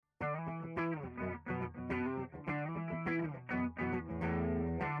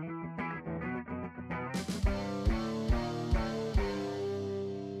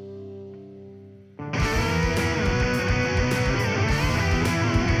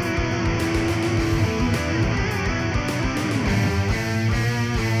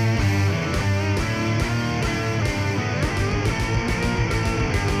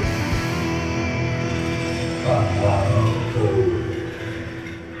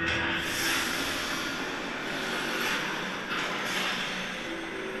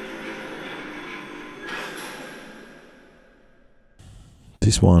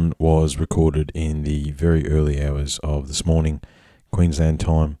This one was recorded in the very early hours of this morning, Queensland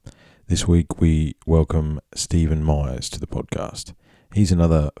time. This week we welcome Stephen Myers to the podcast. He's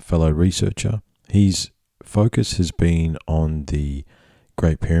another fellow researcher. His focus has been on the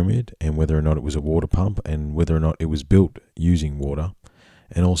Great Pyramid and whether or not it was a water pump and whether or not it was built using water,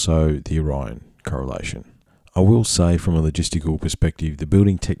 and also the Orion correlation. I will say from a logistical perspective, the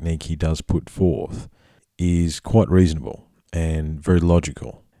building technique he does put forth is quite reasonable and very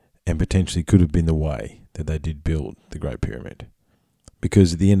logical, and potentially could have been the way that they did build the Great Pyramid.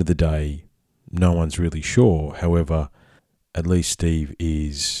 Because at the end of the day, no one's really sure. However, at least Steve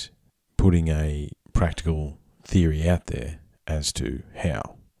is putting a practical theory out there as to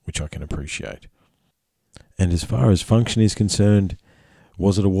how, which I can appreciate. And as far as function is concerned,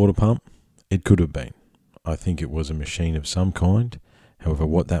 was it a water pump? It could have been. I think it was a machine of some kind. However,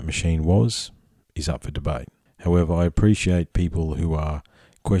 what that machine was is up for debate. However, I appreciate people who are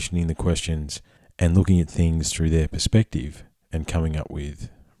questioning the questions and looking at things through their perspective and coming up with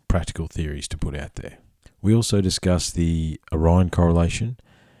practical theories to put out there. We also discussed the Orion correlation,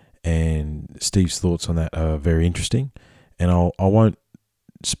 and Steve's thoughts on that are very interesting. And I won't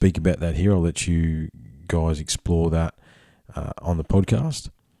speak about that here. I'll let you guys explore that on the podcast.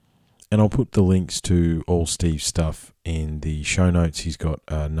 And I'll put the links to all Steve's stuff in the show notes. He's got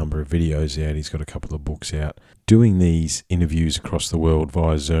a number of videos out. He's got a couple of books out. Doing these interviews across the world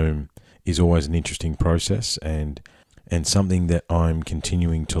via Zoom is always an interesting process and something that I'm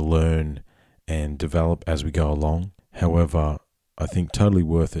continuing to learn and develop as we go along. However, I think totally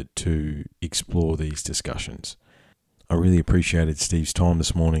worth it to explore these discussions. I really appreciated Steve's time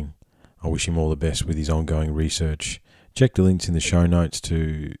this morning. I wish him all the best with his ongoing research. Check the links in the show notes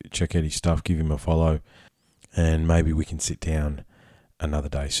to check out his stuff, give him a follow, and maybe we can sit down another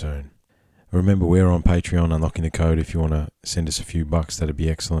day soon. Remember, we're on Patreon, Unlocking the Code. If you want to send us a few bucks, that'd be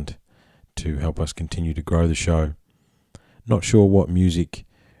excellent to help us continue to grow the show. Not sure what music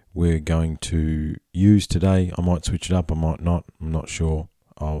we're going to use today. I might switch it up, I might not. I'm not sure.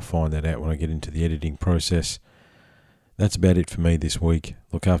 I'll find that out when I get into the editing process. That's about it for me this week.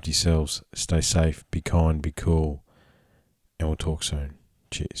 Look after yourselves, stay safe, be kind, be cool, and we'll talk soon.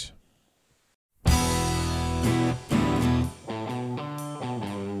 Cheers.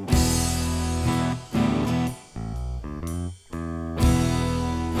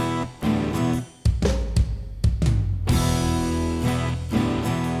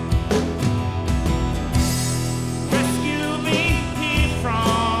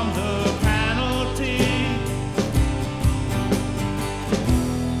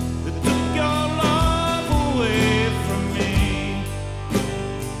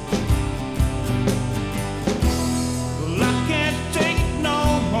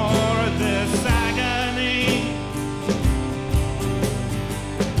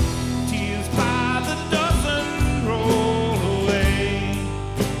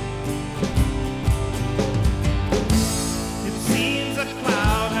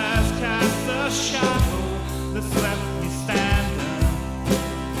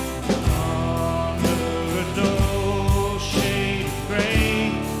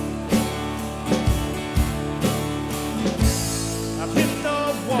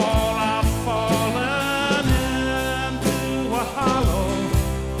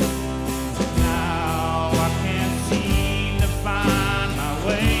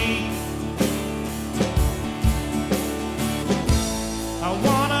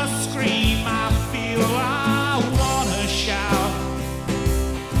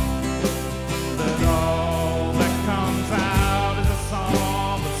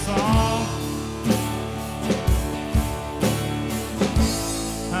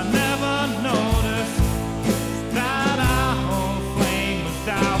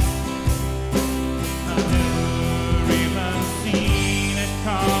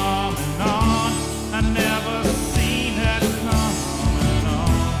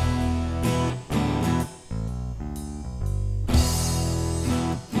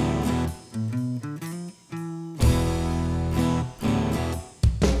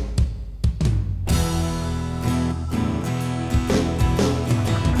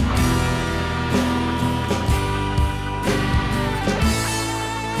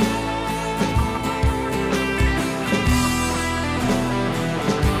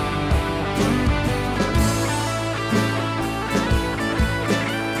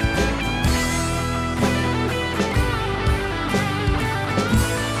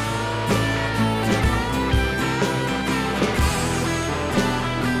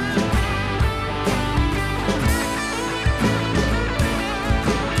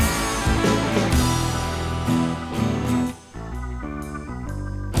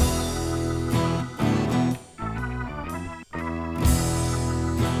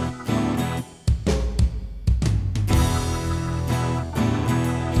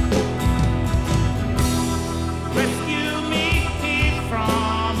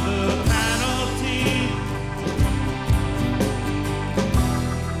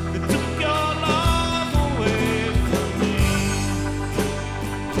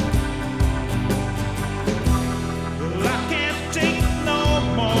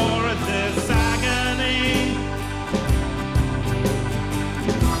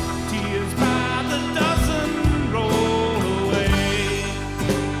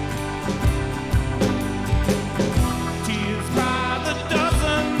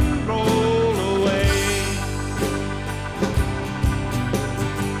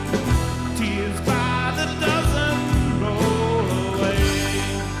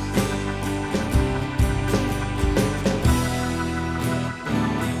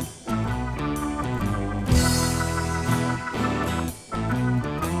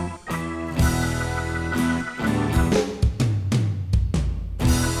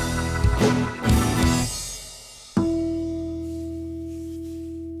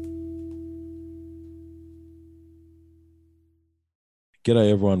 G'day,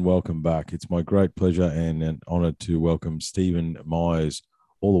 everyone. Welcome back. It's my great pleasure and an honour to welcome Stephen Myers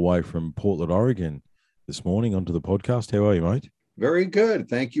all the way from Portland, Oregon this morning onto the podcast. How are you, mate? Very good.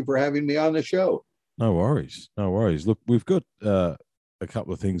 Thank you for having me on the show. No worries. No worries. Look, we've got a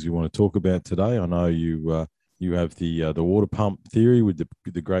couple of things we want to talk about today. I know you have the water pump theory with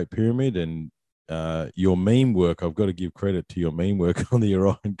the Great Pyramid and your meme work. I've got to give credit to your meme work on the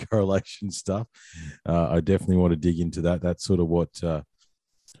Orion correlation stuff. I definitely want to dig into that. That's sort of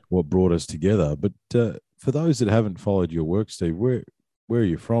what brought us together. But for those that haven't followed your work, Steve, where are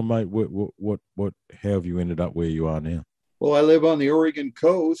you from, mate? How have you ended up where you are now? Well, I live on the Oregon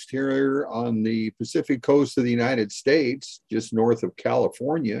coast here on the Pacific coast of the United States, just north of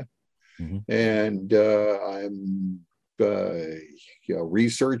California. Mm-hmm. And I'm a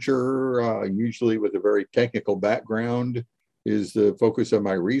researcher, usually with a very technical background is the focus of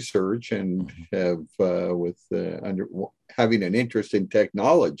my research, and have having an interest in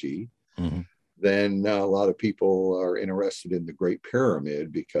technology, then a lot of people are interested in the Great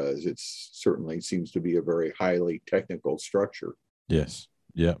Pyramid because it certainly seems to be a very highly technical structure. Yes.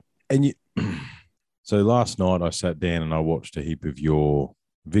 Yeah. And so last night I sat down and I watched a heap of your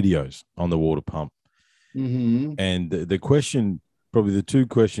videos on the water pump. Mm-hmm. And the question, probably the two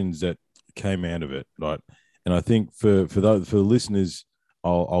questions that came out of it, right? And I think for the listeners,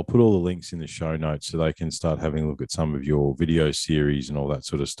 I'll put all the links in the show notes so they can start having a look at some of your video series and all that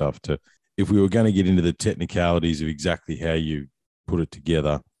sort of stuff. If we were going to get into the technicalities of exactly how you put it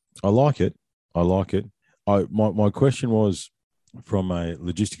together, I like it. My question was from a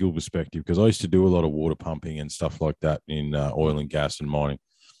logistical perspective, because I used to do a lot of water pumping and stuff like that in oil and gas and mining.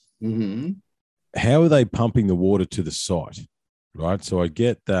 Mm-hmm. How are they pumping the water to the site, right? So I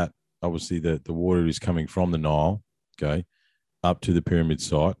get that obviously the water is coming from the Nile, okay, up to the pyramid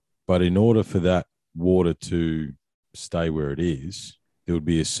site. But in order for that water to stay where it is, there would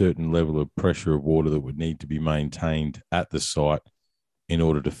be a certain level of pressure of water that would need to be maintained at the site in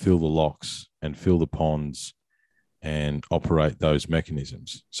order to fill the locks and fill the ponds and operate those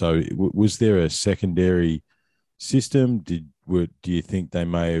mechanisms. So was there a secondary system? Do you think they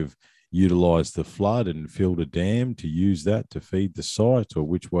may have utilized the flood and filled a dam to use that to feed the site? Or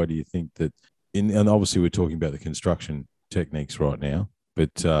which way do you think that and obviously we're talking about the construction techniques right now,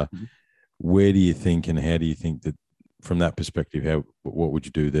 but where do you think and how do you think that from that perspective, what would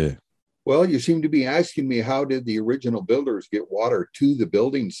you do there? Well, you seem to be asking me, how did the original builders get water to the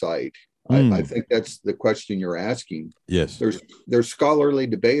building site? I think that's the question you're asking. Yes. There's scholarly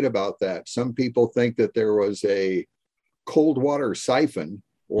debate about that. Some people think that there was a cold water siphon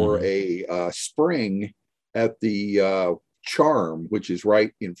or a spring at the Charm, which is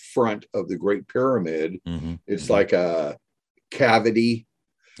right in front of the Great Pyramid. It's like a cavity.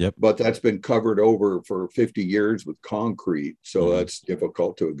 Yep. But that's been covered over for 50 years with concrete, so that's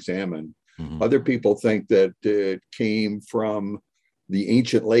difficult to examine. Other people think that it came from the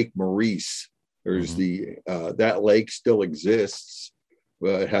ancient Lake Maurice. There's that lake still exists.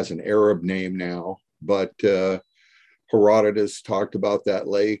 It has an Arab name now, but Herodotus talked about that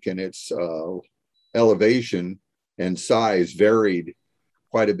lake, and its elevation and size varied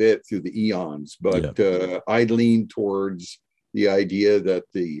quite a bit through the eons. But I lean towards the idea that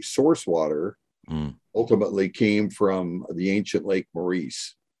the source water ultimately came from the ancient Lake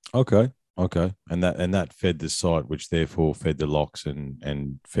Maurice. Okay. And that fed the site, which therefore fed the locks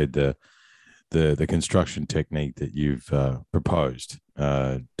and fed the construction technique that you've proposed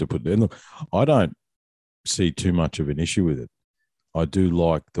to put there. And look, I don't see too much of an issue with it. I do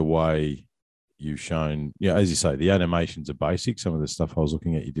like the way you've shown, as you say, the animations are basic. Some of the stuff I was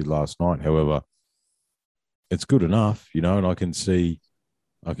looking at you did last night, however, it's good enough, and I can see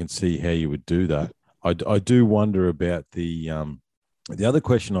how you would do that. I do wonder about the other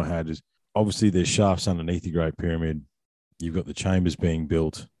question I had is, obviously there's shafts underneath the Great Pyramid. You've got the chambers being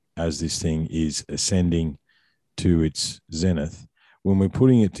built as this thing is ascending to its zenith. When we're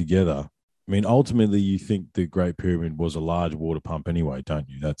putting it together, I mean, ultimately you think the Great Pyramid was a large water pump anyway, don't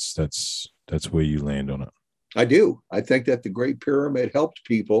you? That's where you land on it. I do. I think that the Great Pyramid helped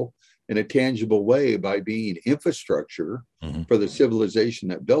people in a tangible way by being infrastructure for the civilization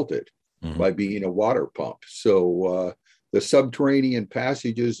that built it, by being a water pump. So the subterranean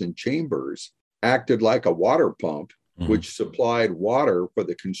passages and chambers acted like a water pump, which supplied water for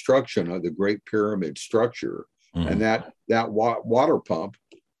the construction of the Great Pyramid structure. And that water pump,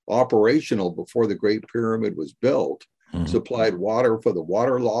 operational before the Great Pyramid was built, supplied water for the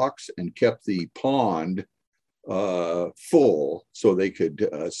water locks and kept the pond full so they could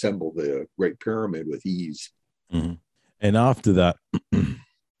assemble the Great Pyramid with ease. And after that,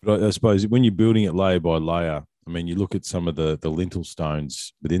 I suppose when you're building it layer by layer, I mean, you look at some of the lintel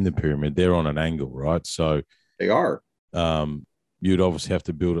stones within the pyramid; they're on an angle, right? So they are. You'd obviously have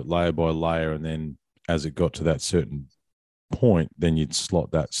to build it layer by layer, and then as it got to that certain point, then you'd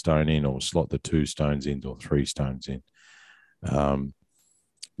slot that stone in, or slot the 2 stones in, or 3 stones in.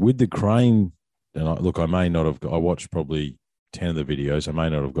 With the crane, and I may not have. I watched probably 10 of the videos. I may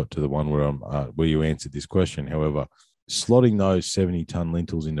not have got to the one where you answered this question. However, slotting those 70-ton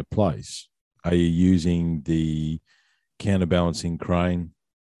lintels into place, are you using the counterbalancing crane?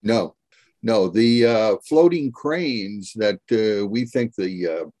 No. The floating cranes that we think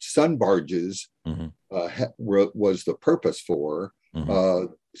the sun barges was the purpose for.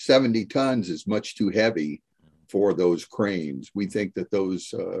 70 tons is much too heavy for those cranes. We think that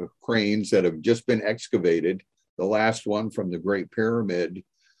those cranes that have just been excavated, the last one from the Great Pyramid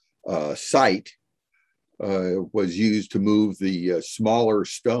site, was used to move the smaller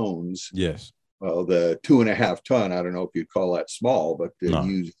stones. Yes. The 2.5 ton, I don't know if you'd call that small, but they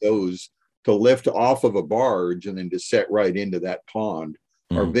use those to lift off of a barge and then to set right into that pond.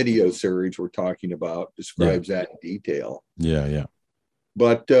 Our video series we're talking about describes that in detail. Yeah.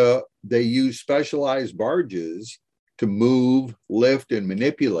 But they use specialized barges to move, lift, and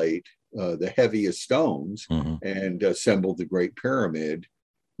manipulate the heaviest stones and assemble the Great Pyramid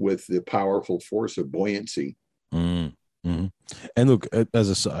with the powerful force of buoyancy. And look,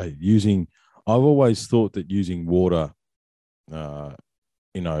 as I say, I've always thought that using water,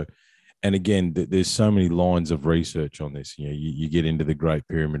 and again, there's so many lines of research on this. You get into the Great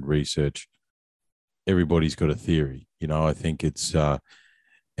Pyramid research, everybody's got a theory. I think it's,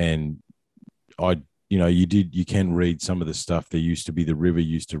 you can read some of the stuff. There used to be the river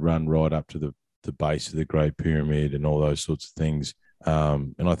used to run right up to the base of the Great Pyramid and all those sorts of things.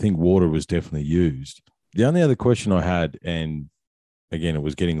 And I think water was definitely used. The only other question I had, and again, it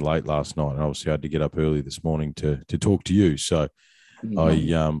was getting late last night, and obviously I had to get up early this morning to talk to you. So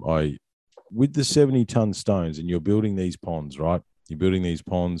I with the 70-ton stones, and you're building these ponds, right? You're building these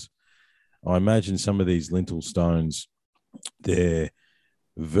ponds. I imagine some of these lintel stones, they're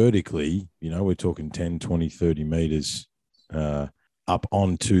vertically, we're talking 10, 20, 30 meters up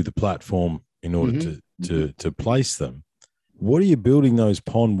onto the platform in order to place them. What are you building those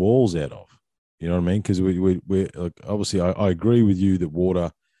pond walls out of? You know what I mean? Because we're obviously, I agree with you that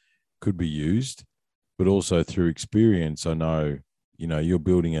water could be used, but also through experience, I know, you're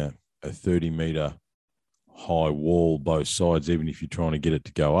building a 30-meter high wall both sides, even if you're trying to get it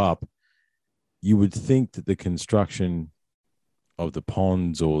to go up. You would think that the construction of the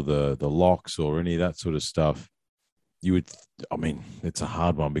ponds or the locks or any of that sort of stuff, it's a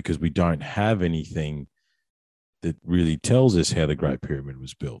hard one because we don't have anything that really tells us how the Great Pyramid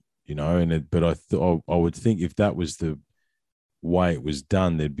was built, but I would think if that was the way it was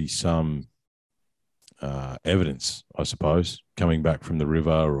done, there'd be some evidence, I suppose, coming back from the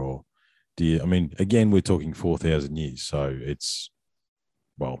river or again, we're talking 4,000 years. So it's,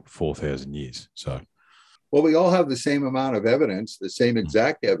 4,000 years. So. Well, we all have the same amount of evidence, the same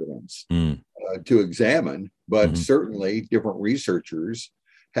exact evidence to examine, but certainly different researchers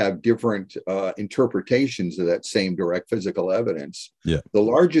have different interpretations of that same direct physical evidence. Yeah. The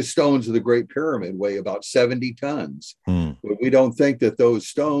largest stones of the Great Pyramid weigh about 70 tons. But we don't think that those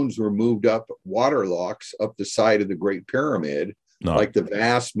stones were moved up water locks up the side of the Great Pyramid, like the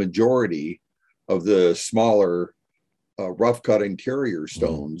vast majority of the smaller rough cut interior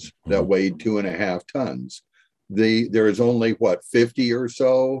stones that weighed 2.5 tons. There is only 50 or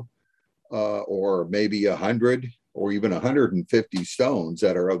so, or maybe 100 or even 150 stones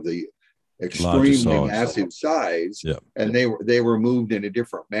that are of the extremely massive size, and they were moved in a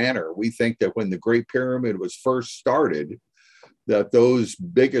different manner. We think that when the Great Pyramid was first started, that those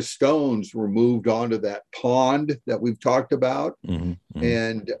biggest stones were moved onto that pond that we've talked about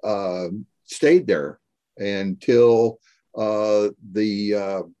and stayed there until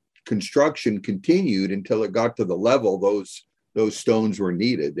the construction continued until it got to the level those stones were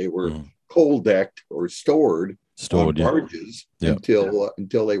needed. They were cold decked or stored on barges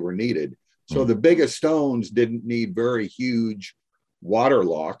until they were needed. So the biggest stones didn't need very huge water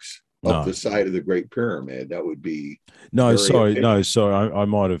locks up the side of the Great Pyramid. That would be sorry. I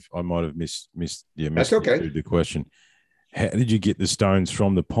might have missed That's okay. The question. How did you get the stones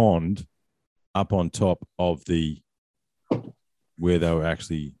from the pond up on top of where they were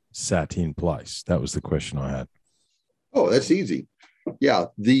actually sat in place? That was the question I had. Oh, that's easy. Yeah,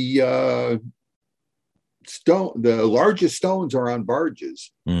 the largest stones are on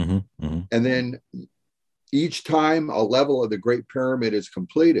barges, and then each time a level of the Great Pyramid is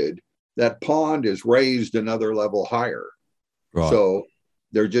completed, that pond is raised another level higher. Right. So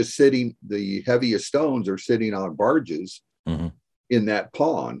they're just sitting, the heaviest stones are sitting on barges in that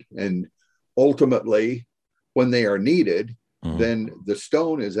pond. And ultimately, when they are needed, then the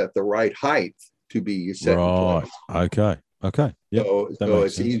stone is at the right height to be set in place. Okay. Yep. So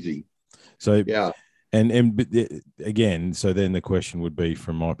it's easy. So, yeah. And again, so then the question would be,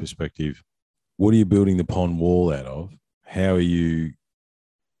 from my perspective, what are you building the pond wall out of? How are you,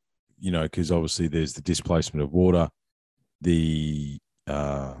 because obviously there's the displacement of water, the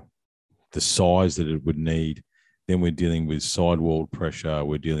size that it would need. Then we're dealing with sidewall pressure.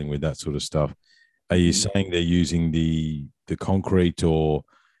 We're dealing with that sort of stuff. Are you saying they're using the concrete, or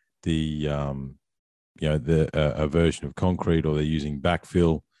the a version of concrete, or they're using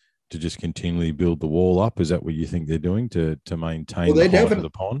backfill to just continually build the wall up? Is that what you think they're doing to maintain the height of the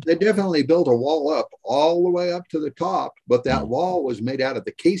pond? They definitely built a wall up all the way up to the top, but that wall was made out of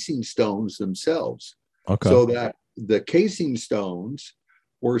the casing stones themselves. Okay. So that the casing stones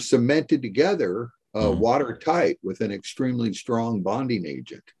were cemented together watertight with an extremely strong bonding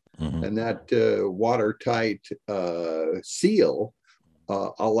agent. And that watertight seal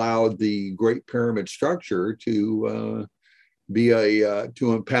allowed the Great Pyramid structure to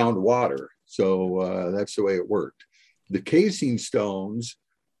to impound water. So that's the way it worked. The casing stones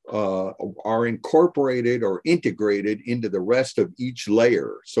are incorporated or integrated into the rest of each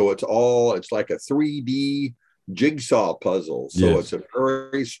layer. So it's like a 3D jigsaw puzzle. So it's a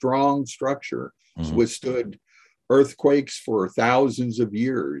very strong structure. It's withstood earthquakes for thousands of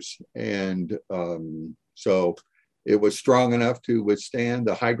years. And so it was strong enough to withstand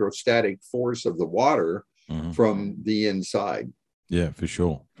the hydrostatic force of the water from the inside. Yeah, for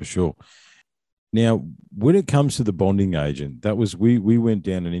sure. Now, when it comes to the bonding agent, that was, we went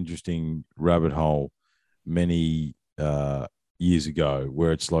down an interesting rabbit hole many years ago,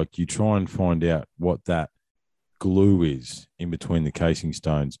 where it's like you try and find out what that glue is in between the casing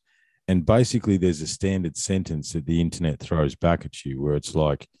stones. And basically there's a standard sentence that the internet throws back at you, where it's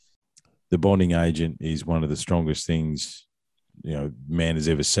like, the bonding agent is one of the strongest things, man has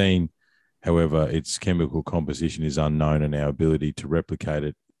ever seen. However, its chemical composition is unknown, and our ability to replicate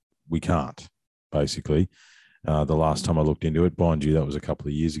it, we can't, basically. The last time I looked into it, mind you, that was a couple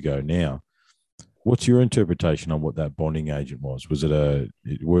of years ago now. What's your interpretation on what that bonding agent was? Was it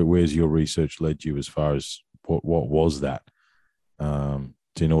where's your research led you as far as what was that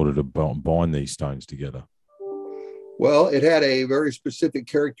in order to bind these stones together? Well, it had a very specific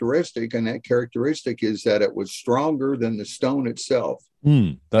characteristic, and that characteristic is that it was stronger than the stone itself.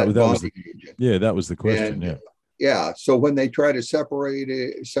 That was the question. And, so when they try to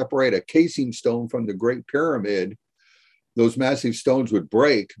separate a casing stone from the Great Pyramid, those massive stones would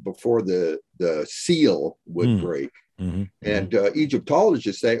break before the seal would break. And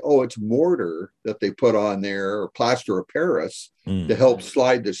Egyptologists say, it's mortar that they put on there, or plaster of Paris, to help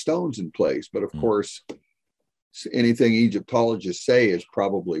slide the stones in place. But of course, anything Egyptologists say is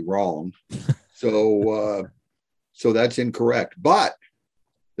probably wrong. So that's incorrect. But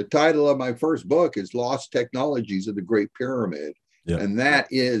the title of my first book is Lost Technologies of the Great Pyramid. Yep. And that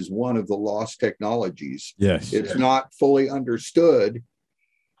is one of the lost technologies. Yes. It's not fully understood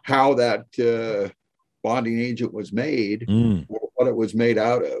how that bonding agent was made, or what it was made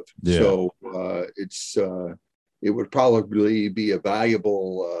out of. Yeah. So it would probably be a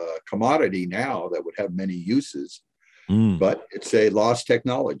valuable commodity now that would have many uses, but it's a lost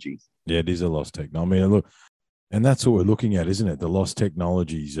technology. Yeah, it is a lost technology. I mean, look, and that's what we're looking at, isn't it? The lost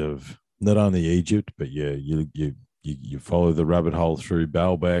technologies of not only Egypt, but you follow the rabbit hole through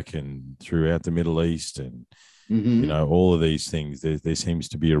Baalbek and throughout the Middle East, and all of these things. There seems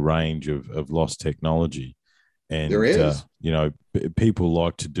to be a range of lost technology, and there is. People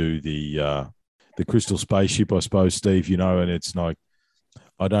like to do the crystal spaceship, I suppose, Steve. And it's like,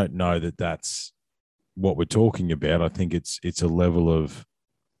 I don't know that that's what we're talking about. I think it's a level of,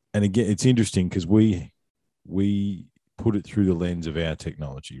 and again, it's interesting because we put it through the lens of our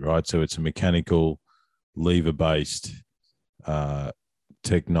technology, right? So it's a mechanical, lever-based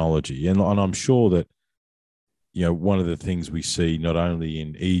technology, and I'm sure that one of the things we see not only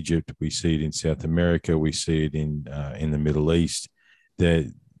in Egypt, we see it in South America, we see it in the Middle East,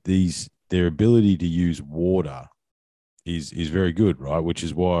 that their ability to use water is very good, right? Which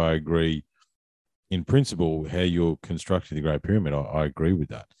is why I agree, in principle, how you're constructing the Great Pyramid. I agree with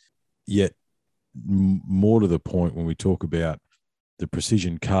that. Yet, more to the point, when we talk about the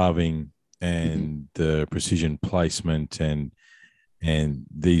precision carving and the precision placement and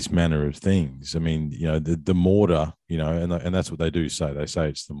these manner of things, I mean, the mortar, and that's what they do say. They say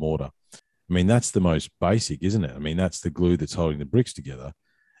it's the mortar. I mean, that's the most basic, isn't it? I mean, that's the glue that's holding the bricks together.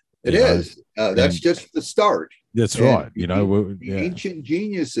 It is. That's just the start. That's right. The ancient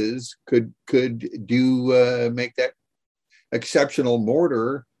geniuses could do make that exceptional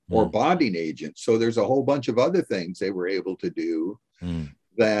mortar or bonding agent. So there's a whole bunch of other things they were able to do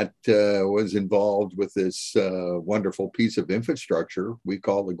that was involved with this wonderful piece of infrastructure we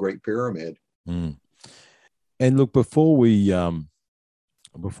call the Great Pyramid. And look, before we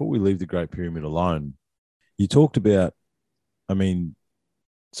leave the Great Pyramid alone, you talked about,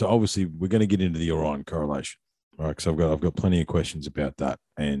 so obviously we're going to get into the Orion correlation, right? Because I've got plenty of questions about that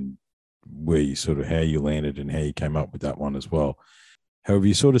and where you how you landed and how you came up with that one as well. However,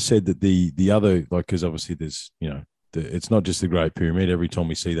 you sort of said that the other, because obviously there's, it's not just the Great Pyramid. Every time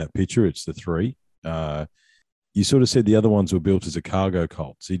we see that picture, it's the three. You sort of said the other ones were built as a cargo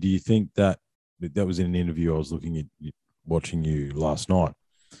cult. So do you think that was in an interview I was watching you last night?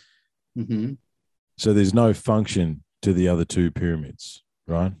 Mm-hmm. So there's no function to the other two pyramids,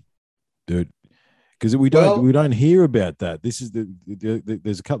 right? Dude, because we don't hear about that. This is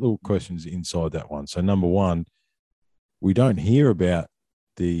there's a couple of questions inside that one. So number one, we don't hear about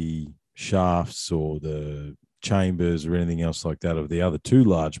the shafts or the chambers or anything else like that of the other two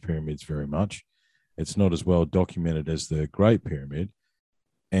large pyramids very much. It's not as well documented as the Great Pyramid.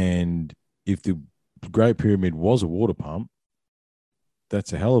 And if the Great Pyramid was a water pump,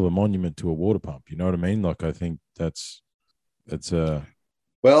 that's a hell of a monument to a water pump. You know what I mean? Like, I think that's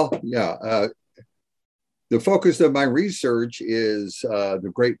well, yeah. The focus of my research is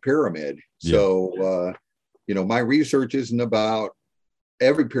the Great Pyramid. Yeah. So, my research isn't about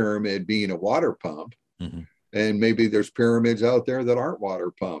every pyramid being a water pump. Mm-hmm. And maybe there's pyramids out there that aren't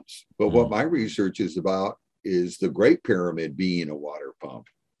water pumps. But what my research is about is the Great Pyramid being a water pump.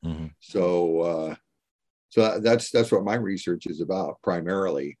 Mm-hmm. So that's what my research is about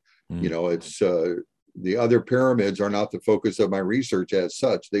primarily. Mm-hmm. It's the other pyramids are not the focus of my research as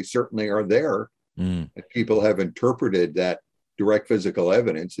such. They certainly are there. Mm. And people have interpreted that direct physical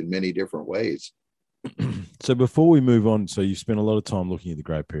evidence in many different ways. So before we move on, so you spent a lot of time looking at the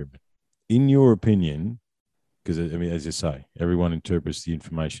Great Pyramid. In your opinion, because as you say, everyone interprets the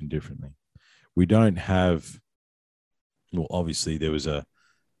information differently. We don't have, well, obviously there was a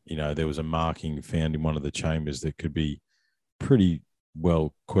marking found in one of the chambers that could be pretty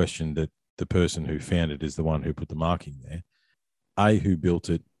well questioned that the person who found it is the one who put the marking there. A, who built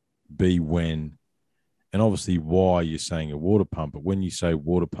it, B, when, and obviously why you're saying a water pump. But when you say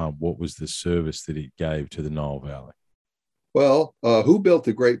water pump, what was the service that it gave to the Nile Valley? Who built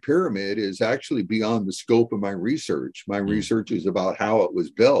the Great Pyramid is actually beyond the scope of my research. My research is about how it was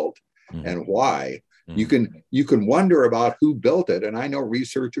built and why. You can wonder about who built it. And I know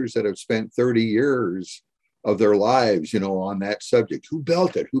researchers that have spent 30 years of their lives, on that subject. Who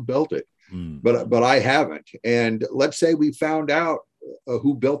built it? But I haven't. And let's say we found out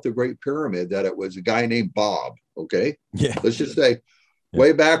who built the Great Pyramid, that it was a guy named Bob. Okay. Yeah. Let's just say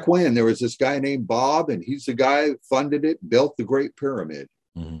way back when there was this guy named Bob, and he's the guy who funded it, built the Great Pyramid.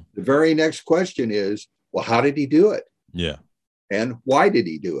 Mm-hmm. The very next question is, well, how did he do it? Yeah. And why did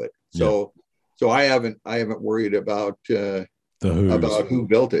he do it? So I haven't worried about who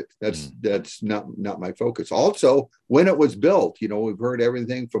built it. That's not my focus. Also, when it was built, we've heard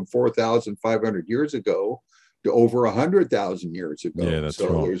everything from 4,500 years ago to over 100,000 years ago. Yeah, that's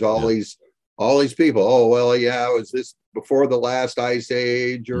so right. There's all these people. Oh, well, yeah, was this before the last ice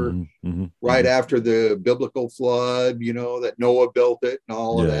age or right after the biblical flood? That Noah built it and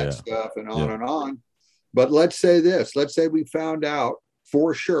all of that stuff and on and on. But let's say this. Let's say we found out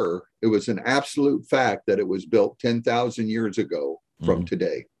for sure it was an absolute fact that it was built 10,000 years ago from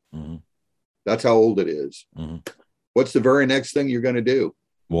today. Mm-hmm. That's how old it is. Mm-hmm. What's the very next thing you're going to do?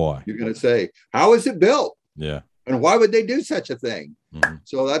 Why? You're going to say, how is it built? Yeah. And why would they do such a thing? Mm-hmm.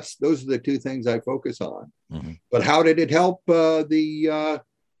 So those are the two things I focus on. Mm-hmm. But how did it help the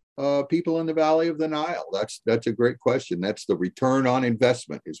people in the Valley of the Nile? That's a great question. That's the return on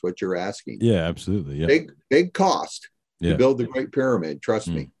investment is what you're asking. Yeah, absolutely. Yeah. Big cost to build the Great Pyramid. Trust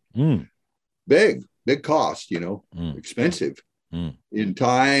me. Big cost, expensive in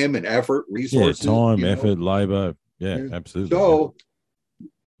time and effort, resources. Yeah, time, effort, labor. Yeah, absolutely. So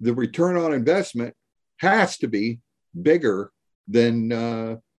the return on investment has to be bigger than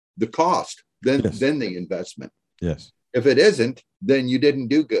the cost, than the investment. Yes. If it isn't, then you didn't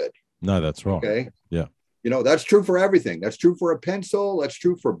do good. No, that's right. Okay. Yeah. That's true for everything. That's true for a pencil. That's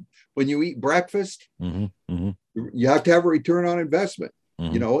true for when you eat breakfast. You have to have a return on investment.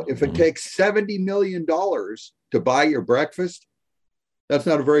 If it takes $70 million to buy your breakfast, that's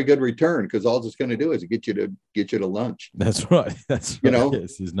not a very good return because all it's going to do is get you to lunch. That's right. That's right.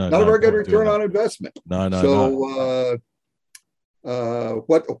 Yes, not a very good return on investment. No. So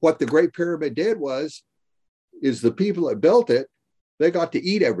what the Great Pyramid did is the people that built it, they got to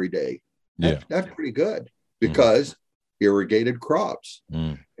eat every day. That's pretty good because irrigated crops,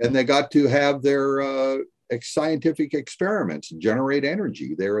 and they got to have their scientific experiments and generate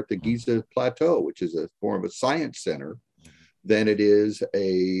energy there at the Giza Plateau, which is a form of a science center than it is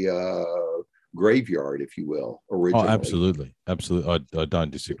a graveyard, if you will, originally. Oh, absolutely. I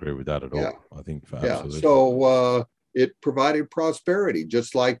don't disagree with that at all. I think absolutely. So it provided prosperity,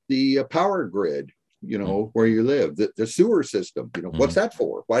 just like the power grid, where you live, the sewer system, what's that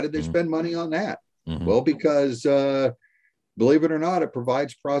for? Why did they spend money on that? Well, because believe it or not, it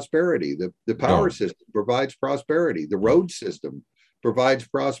provides prosperity. The power system provides prosperity. The road system provides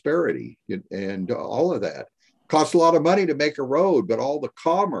prosperity, and all of that. Costs a lot of money to make a road, but all the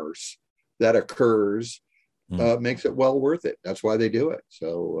commerce that occurs makes it well worth it. That's why they do it.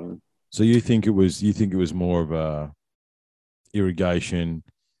 So you think it was more of a irrigation?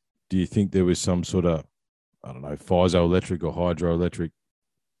 Do you think there was some sort of, I don't know, piezoelectric or hydroelectric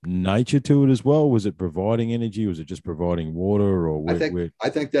nature to it as well? Was it providing energy? Was it just providing water? Or I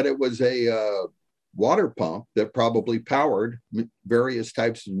think that it was a water pump that probably powered various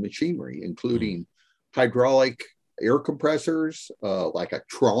types of machinery, including hydraulic air compressors, like a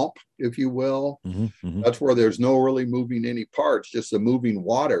trompe, if you will. That's where there's no really moving any parts, just the moving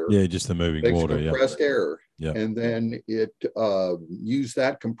water. Yeah, just the moving water. Compressed air. Yeah. And then it use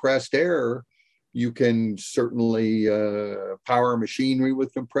that compressed air. You can certainly power machinery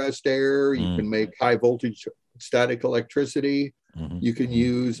with compressed air. You can make high voltage static electricity. You can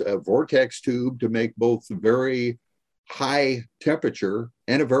use a vortex tube to make both very high temperature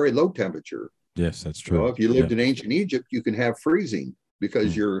and a very low temperature. Yes, that's true. If you lived in ancient Egypt, you can have freezing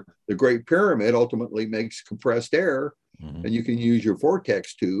because the Great Pyramid ultimately makes compressed air, and you can use your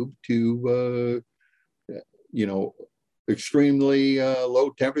vortex tube to, extremely low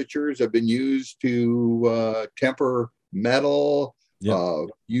temperatures have been used to temper metal,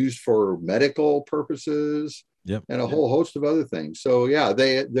 used for medical purposes, and a whole host of other things. So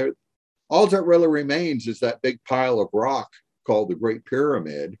they're all that really remains is that big pile of rock called the Great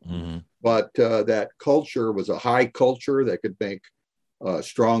Pyramid. But that culture was a high culture that could make a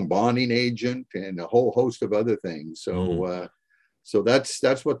strong bonding agent and a whole host of other things. So so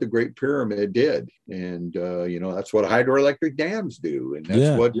that's what the Great Pyramid did, and that's what hydroelectric dams do, and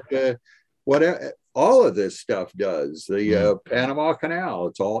that's what all of this stuff does. The Panama Canal,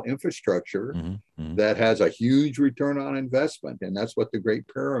 it's all infrastructure that has a huge return on investment, and that's what the Great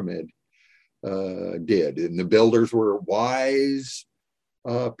Pyramid did. And the builders were wise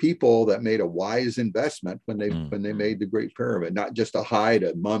people that made a wise investment when they made the Great Pyramid, not just to hide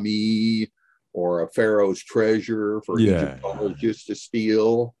a mummy or a pharaoh's treasure for Egyptologists to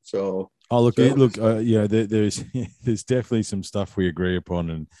steal. So there's definitely some stuff we agree upon,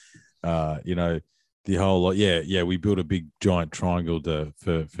 and the whole lot. We built a big giant triangle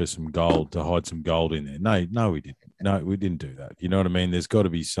for some gold, to hide some gold in there. No, we didn't. No, we didn't do that. You know what I mean? There's got to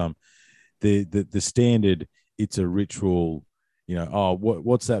be some the standard. It's a ritual.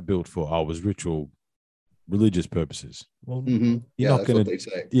 What's that built for? Oh, it was ritual, religious purposes. Well, you're not going to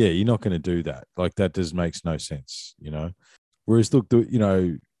say. Yeah, you're not going to do that. Like, that just makes no sense, Whereas, look,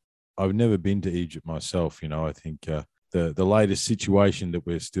 I've never been to Egypt myself. I think the latest situation that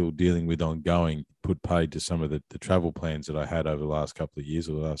we're still dealing with ongoing put paid to some of the travel plans that I had over the last couple of years,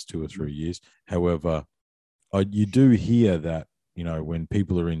 or the last 2 or 3 years. However, you do hear that, when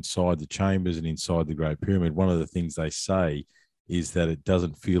people are inside the chambers and inside the Great Pyramid, one of the things they say is that it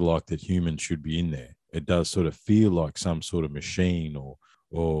doesn't feel like that humans should be in there. It does sort of feel like some sort of machine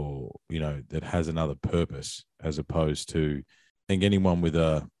or that has another purpose, as opposed to, I think anyone with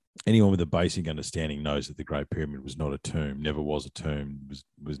a basic understanding knows that the Great Pyramid was not a tomb, never was a tomb,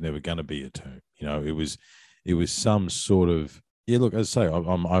 was never going to be a tomb. It was some sort of, look, as I say,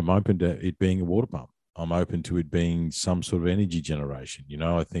 I'm open to it being a water pump. I'm open to it being some sort of energy generation.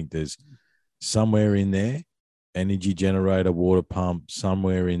 I think there's somewhere in there, energy generator, water pump,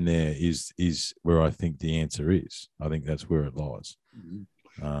 somewhere in there is where I think the answer is. I think that's where it lies.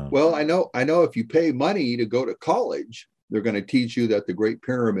 Well, I know if you pay money to go to college, they're going to teach you that the Great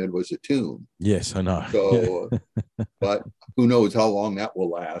Pyramid was a tomb. Yes, I know. So, but who knows how long that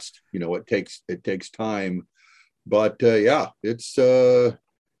will last? It takes time. But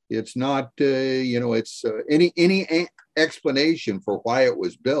it's not any explanation for why it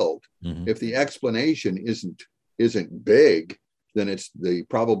was built. If the explanation isn't big, then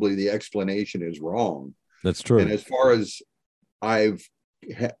probably the explanation is wrong. That's true. And as far as I've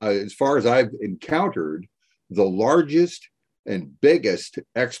encountered, the largest and biggest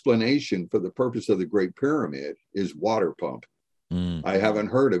explanation for the purpose of the Great Pyramid is water pump. I haven't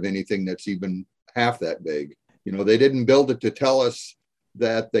heard of anything that's even half that big. They didn't build it to tell us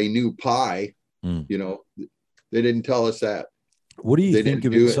that they knew pi. They didn't tell us that. What do you think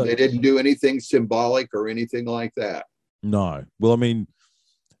of it? They didn't do anything symbolic or anything like that. No. Well, I mean,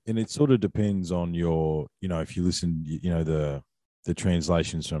 and it sort of depends on your, if you listen, the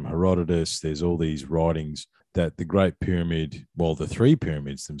translations from Herodotus, there's all these writings that the Great Pyramid, well, the three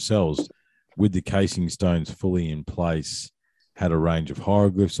pyramids themselves, with the casing stones fully in place, had a range of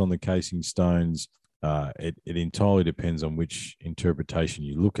hieroglyphs on the casing stones. It entirely depends on which interpretation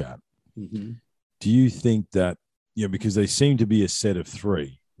you look at. Mm-hmm. Do you think that, because they seem to be a set of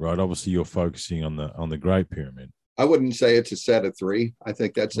three, right? Obviously, you're focusing on the Great Pyramid. I wouldn't say it's a set of three. I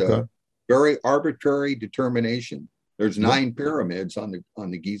think that's a very arbitrary determination. There's 9 pyramids on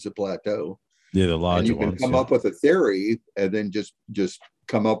the Giza Plateau. Yeah, the larger ones. You can come up with a theory and then just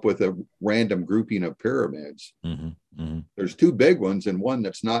come up with a random grouping of pyramids. Mm-hmm. Mm-hmm. There's 2 big ones and one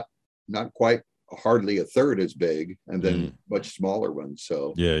that's not quite hardly a third as big, and then much smaller ones.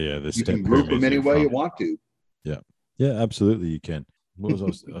 So yeah, you can group them any way you want to. Yeah, absolutely, you can. What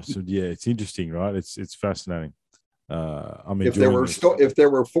was I said? Yeah, it's interesting, right? It's fascinating. If there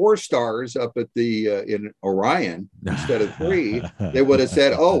were 4 stars up at the in Orion instead of 3, they would have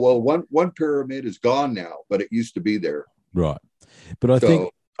said, "Oh, well, one pyramid is gone now, but it used to be there." Right, but I think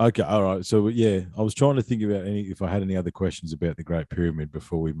okay, all right. So yeah, I was trying to think about if I had any other questions about the Great Pyramid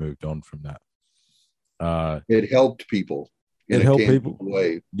before we moved on from that. It helped people. It helped people.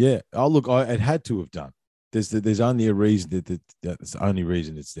 Way. Yeah. Oh, look, it had to have done. There's only a reason that's the only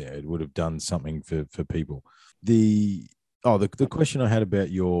reason it's there. It would have done something for people. The question I had about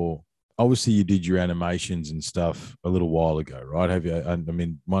obviously you did your animations and stuff a little while ago, right? Have you? I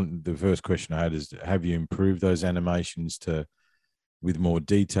mean, the first question I had is, have you improved those animations with more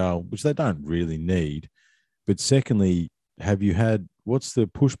detail, which they don't really need? But secondly, what's the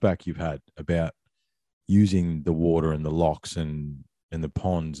pushback you've had about using the water and the locks and the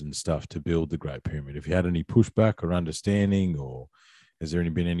ponds and stuff to build the Great Pyramid? Have you had any pushback or understanding, or has there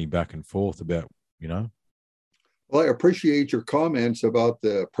been any back and forth about, Well, I appreciate your comments about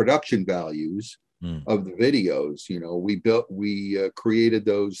the production values of the videos. We created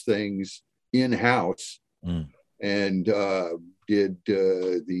those things in-house and did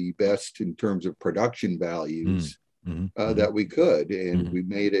the best in terms of production values that we could. And we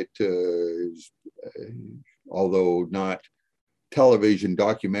made it, although not television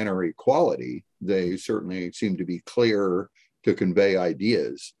documentary quality, they certainly seem to be clear to convey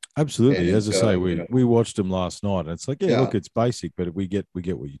ideas. Absolutely. And, as I say, we watched them last night, and it's like, look, it's basic, but we get what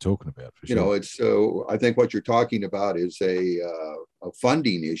you're talking about for sure. It's I think what you're talking about is a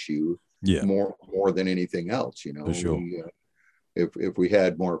funding issue, more than anything else. For sure. If we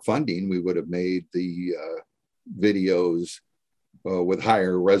had more funding, we would have made the videos with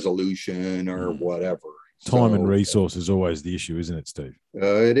higher resolution or whatever. Time and resource is always the issue, isn't it, Steve?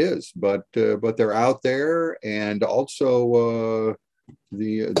 It is, but they're out there. And also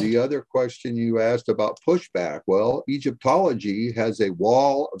the other question you asked about pushback. Well, Egyptology has a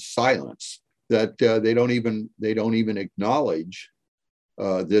wall of silence that they don't even acknowledge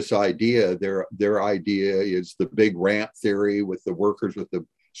this idea. Their idea is the big ramp theory with the workers with the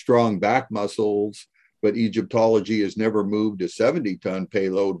strong back muscles. But Egyptology has never moved a 70-ton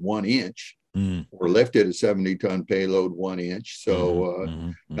payload 1 inch. Or lifted a 70-ton payload 1 inch. So,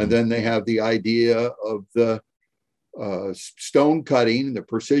 and then they have the idea of the stone cutting, the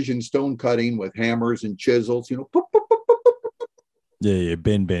precision stone cutting with hammers and chisels.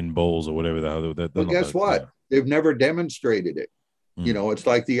 Bend balls or whatever. Well, guess what? They've never demonstrated it. It's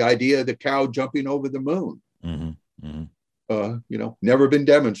like the idea of the cow jumping over the moon. Never been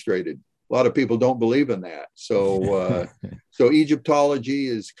demonstrated. A lot of people don't believe in that. So, so Egyptology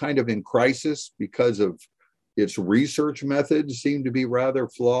is kind of in crisis because of its research methods seem to be rather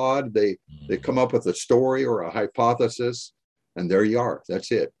flawed. They come up with a story or a hypothesis, and there you are.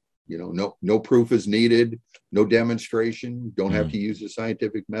 That's it. No proof is needed, no demonstration. Don't have to use the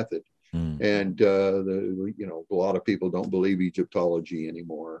scientific method. And a lot of people don't believe Egyptology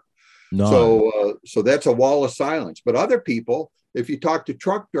anymore. No. So that's a wall of silence. But other people, if you talk to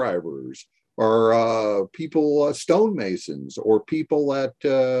truck drivers or people, stonemasons, or people that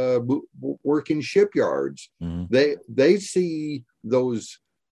work in shipyards, they see those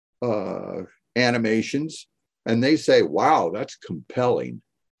animations and they say, "Wow, that's compelling."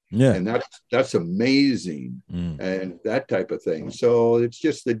 Yeah, and that's amazing, and that type of thing. So it's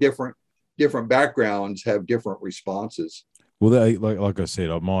just the different backgrounds have different responses. Well, like I said,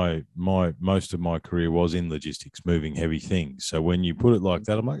 my most of my career was in logistics, moving heavy things. So when you put it like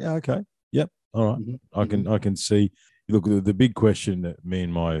that, I'm like, yeah, okay, yep, all right. I can see. Look, the big question that me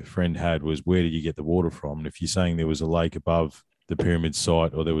and my friend had was, where did you get the water from? And if you're saying there was a lake above the pyramid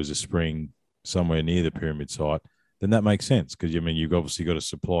site or there was a spring somewhere near the pyramid site, then that makes sense, because, I mean, you've obviously got to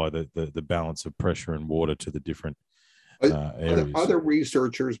supply the balance of pressure and water to the different areas. Other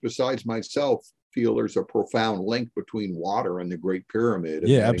researchers besides myself feel there's a profound link between water and the Great Pyramid.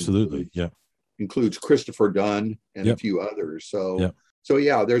 Yeah, absolutely. Includes Christopher Dunn and a few others. So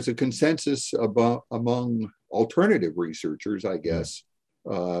yeah, there's a consensus among alternative researchers, I guess.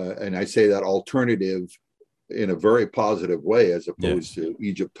 And I say that alternative in a very positive way, as opposed to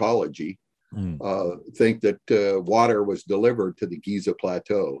Egyptology. Think that water was delivered to the Giza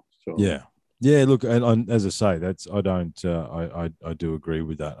Plateau. So yeah. Look, and as I say, I do agree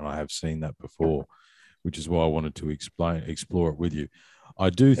with that, and I have seen that before, which is why I wanted to explore it with you. I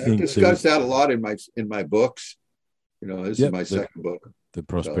do think I've discussed that a lot in my books. This is my second book, The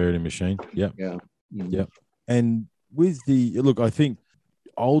Prosperity Machine. Yeah. Mm-hmm. Yeah. And with I think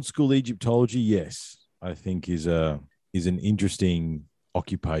old school Egyptology, yes, I think is an interesting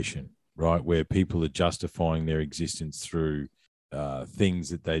occupation, right? Where people are justifying their existence through things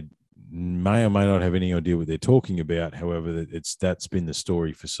that they may or may not have any idea what they're talking about. However, that's been the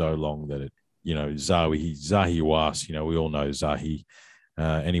story for so long that Zahi Hawass, we all know Zahi.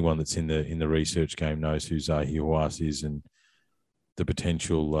 Anyone that's in the research game knows who Zahi Hawass is, and the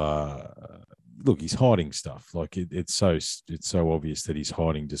potential. Look, he's hiding stuff. Like it's so obvious that he's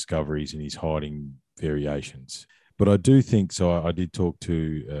hiding discoveries and he's hiding variations. But I do think so. I did talk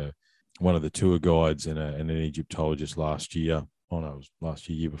to one of the tour guides and an Egyptologist last year. Oh no, it was last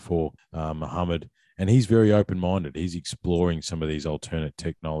year before, Muhammad. And he's very open-minded. He's exploring some of these alternate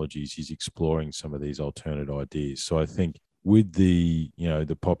technologies. He's exploring some of these alternate ideas. So I think with the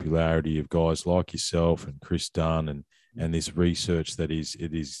popularity of guys like yourself and Chris Dunn and this research it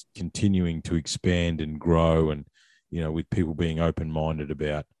is continuing to expand and grow, and with people being open-minded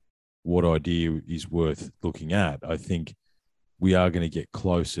about what idea is worth looking at, I think we are going to get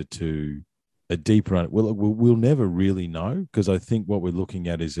closer to a deeper. We'll never really know, because I think what we're looking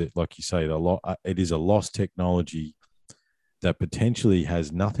at is, like you say, it is a lost technology that potentially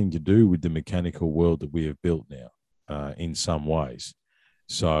has nothing to do with the mechanical world that we have built now in some ways.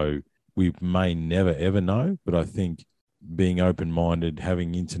 So we may never, ever know, but I think being open-minded,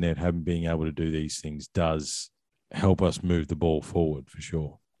 having internet, being able to do these things does help us move the ball forward for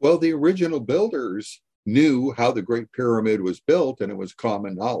sure. Well, the original builders knew how the Great Pyramid was built, and it was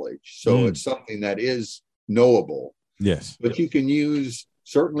common knowledge. So it's something that is knowable. Yes. But you can use,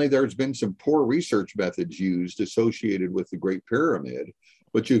 certainly there's been some poor research methods used associated with the Great Pyramid,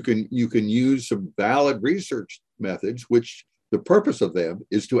 but you can use some valid research methods, which the purpose of them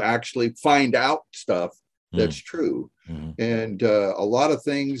is to actually find out stuff that's true. And a lot of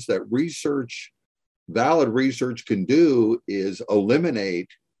things that valid research can do is eliminate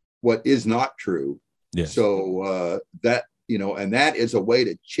what is not true. Yes. So and that is a way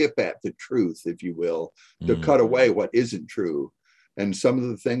to chip at the truth, if you will, to cut away what isn't true. And some of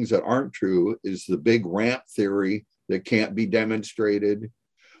the things that aren't true is the big ramp theory that can't be demonstrated.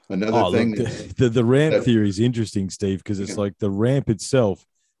 Another thing, the ramp theory is interesting, Steve, because it's like the ramp itself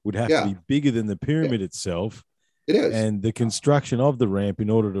would have to be bigger than the pyramid itself. It is. And the construction of the ramp in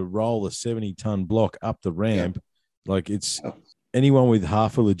order to roll a 70-ton block up the ramp, like it's anyone with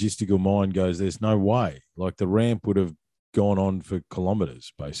half a logistical mind goes, there's no way. Like the ramp would have gone on for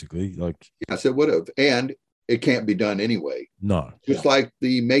kilometers, basically. Like yes, it would have. And it can't be done anyway. No. Just like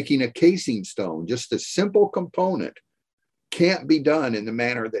the making a casing stone, just a simple component can't be done in the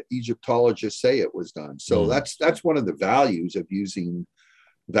manner that Egyptologists say it was done. So that's one of the values of using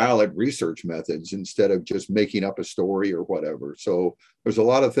valid research methods instead of just making up a story or whatever. So there's a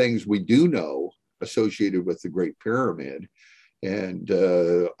lot of things we do know associated with the Great Pyramid, and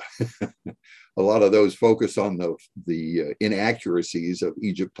a lot of those focus on the inaccuracies of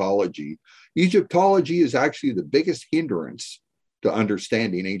Egyptology. Egyptology is actually the biggest hindrance to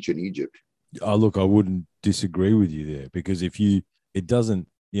understanding ancient Egypt. Look, I wouldn't disagree with you there, because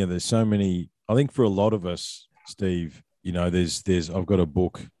there's so many, I think for a lot of us, Steve, I've got a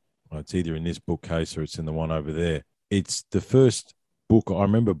book, it's either in this bookcase or it's in the one over there. It's the first book. I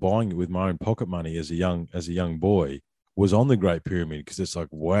remember buying it with my own pocket money as a young boy, was on the Great Pyramid, because it's like,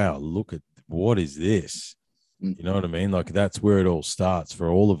 wow, look at, what is this? You know what I mean? Like that's where it all starts for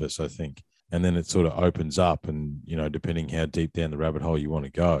all of us, I think. And then it sort of opens up, and, depending how deep down the rabbit hole you want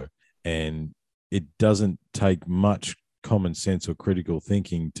to go. And it doesn't take much common sense or critical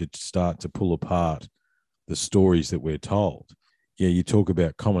thinking to start to pull apart the stories that we're told. Yeah, you talk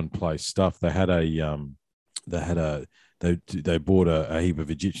about commonplace stuff. They bought a heap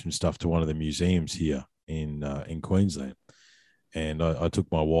of Egyptian stuff to one of the museums here in Queensland. And I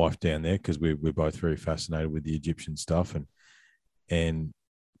took my wife down there because we're both very fascinated with the Egyptian stuff. And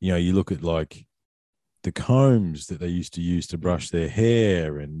you look at like the combs that they used to use to brush their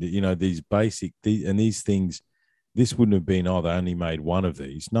hair, and these these things. This wouldn't have been, they only made one of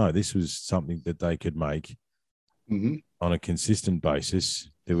these. No, this was something that they could make on a consistent basis.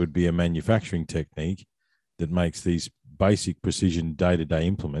 There would be a manufacturing technique that makes these basic precision day-to-day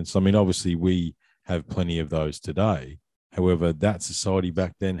implements. I mean, obviously we have plenty of those today. However, that society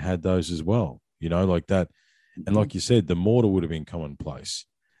back then had those as well, like that. And like you said, the mortar would have been commonplace.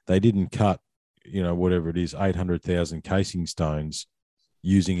 They didn't cut, whatever it is, 800,000 casing stones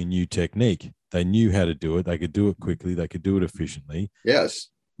using a new technique. They knew how to do it. They could do it quickly. They could do it efficiently. Yes.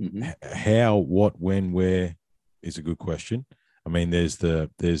 How, what, when, where is a good question. I mean, there's the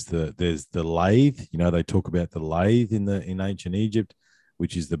lathe. They talk about the lathe in ancient Egypt,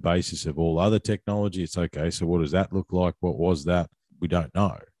 which is the basis of all other technology. It's okay. So what does that look like? What was that? We don't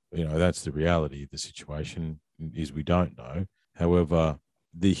know. That's the reality of the situation, is we don't know. However,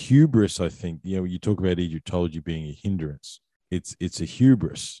 the hubris, I think, you talk about Egyptology being a hindrance. It's a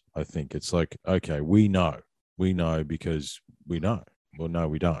hubris, I think. It's like, okay, we know because we know. Well, no,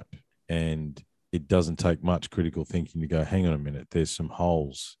 we don't. And it doesn't take much critical thinking to go, hang on a minute, there's some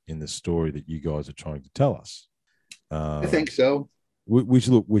holes in the story that you guys are trying to tell us. I think so.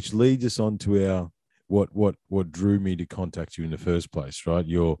 Which leads us on to our what drew me to contact you in the first place, right?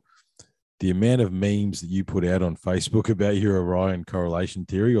 The amount of memes that you put out on Facebook about your Orion correlation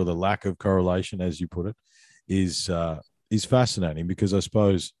theory, or the lack of correlation, as you put it, is fascinating, because I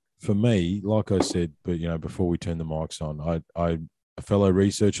suppose for me, like I said, but before we turn the mics on, I a fellow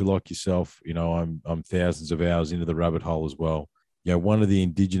researcher like yourself, I'm thousands of hours into the rabbit hole as well. One of the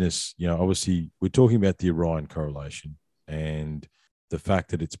indigenous, obviously we're talking about the Orion correlation, and the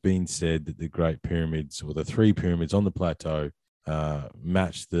fact that it's been said that the Great Pyramids, or the three pyramids on the plateau,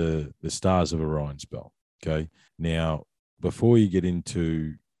 match the stars of Orion's belt. Okay. Now, before you get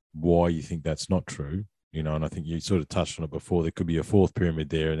into why you think that's not true, and I think you sort of touched on it before, there could be a fourth pyramid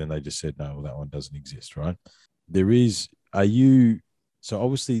there, and then they just said, no, well, that one doesn't exist, right? So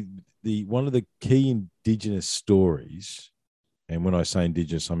obviously one of the key indigenous stories, and when I say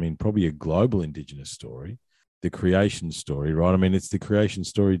indigenous, I mean probably a global indigenous story, the creation story, right? I mean, it's the creation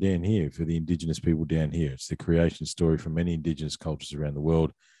story down here for the indigenous people down here. It's the creation story for many indigenous cultures around the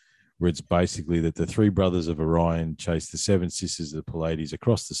world, where it's basically that the three brothers of Orion chased the seven sisters of the Pleiades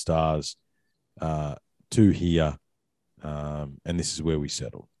across the stars to here, and this is where we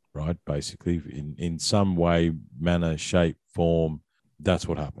settled, right? Basically, in some way, manner, shape, form, that's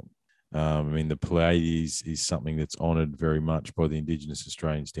what happened. I mean, the Pleiades is something that's honoured very much by the indigenous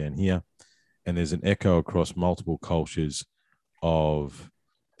Australians down here. And there's an echo across multiple cultures of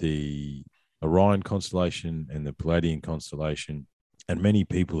the Orion constellation and the Palladian constellation. And many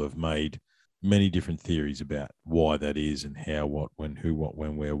people have made many different theories about why that is, and how, what, when, who, what,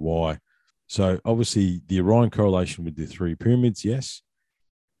 when, where, why. So obviously the Orion correlation with the three pyramids, yes.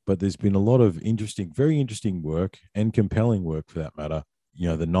 But there's been a lot of very interesting work, and compelling work for that matter,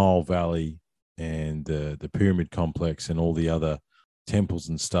 the Nile Valley and the pyramid complex and all the other temples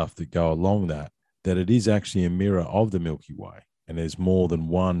and stuff that go along that it is actually a mirror of the Milky Way, and there's more than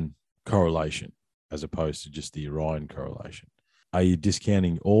one correlation as opposed to just the Orion correlation. Are you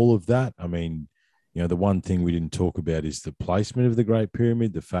discounting all of that? I mean, the one thing we didn't talk about is the placement of the Great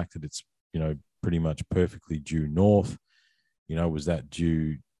Pyramid, the fact that it's, pretty much perfectly due north. Was that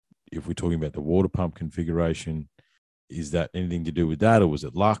due, if we're talking about the water pump configuration, is that anything to do with that, or was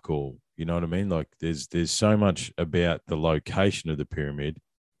it luck, or you know what I mean? Like there's so much about the location of the pyramid,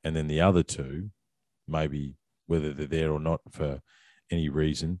 and then the other two, maybe whether they're there or not for any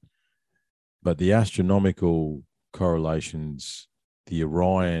reason. But the astronomical correlations, the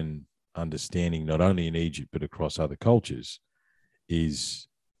Orion understanding, not only in Egypt but across other cultures, is,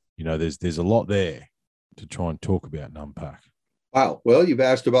 there's a lot there to try and talk about and unpack. Wow. Well, you've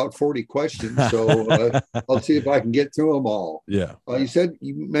asked about 40 questions, so I'll see if I can get through them all. Yeah.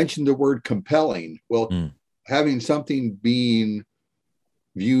 You mentioned the word compelling. Well, having something being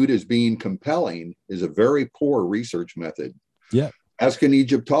viewed as being compelling is a very poor research method. Yeah. Ask an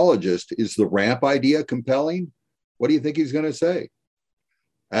Egyptologist, is the ramp idea compelling? What do you think he's going to say?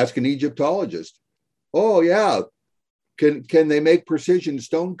 Ask an Egyptologist. Oh, yeah. Can they make precision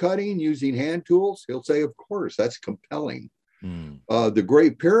stone cutting using hand tools? He'll say, of course, that's compelling. The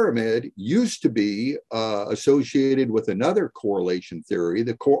Great Pyramid used to be associated with another correlation theory,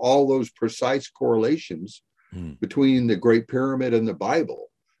 all those precise correlations between the Great Pyramid and the Bible.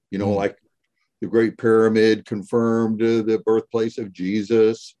 Like the Great Pyramid confirmed the birthplace of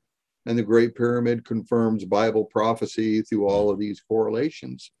Jesus. and the Great Pyramid confirms Bible prophecy through all of these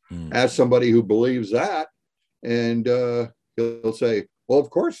correlations. Ask somebody who believes that, and he'll say, well, of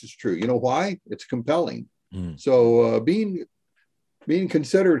course it's true. You know why? It's compelling. So being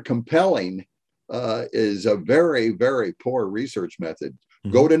considered compelling is a very, very poor research method.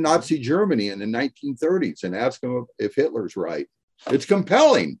 Go to Nazi Germany in the 1930s and ask them if Hitler's right. It's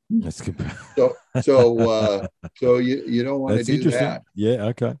compelling. So you don't want to do that. Yeah.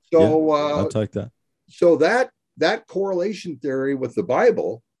 Okay. So I'll take that. So that correlation theory with the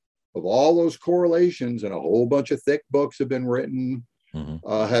Bible, of all those correlations, and a whole bunch of thick books have been written,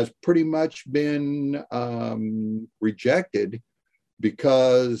 has pretty much been rejected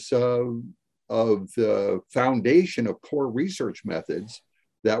because of the foundation of poor research methods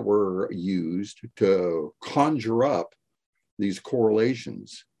that were used to conjure up these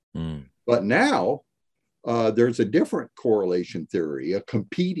correlations. But now there's a different correlation theory, a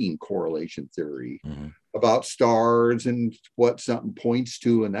competing correlation theory about stars and what something points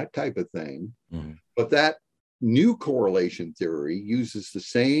to and that type of thing. But that new correlation theory uses the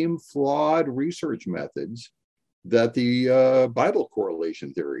same flawed research methods that the Bible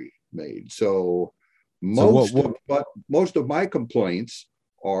correlation theory made. So most of my complaints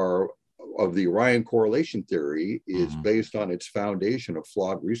are of the Orion correlation theory is based on its foundation of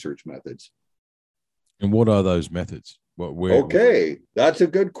flawed research methods. And what are those methods? That's a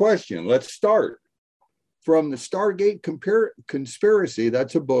good question. Let's start from the Stargate Conspiracy.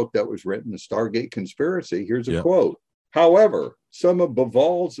 That's a book that was written, the Stargate Conspiracy. Here's a quote. However, some of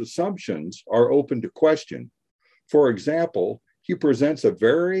Bavall's assumptions are open to question. For example, he presents a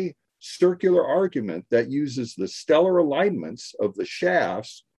very circular argument that uses the stellar alignments of the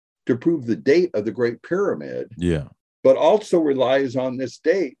shafts to prove the date of the Great Pyramid, but also relies on this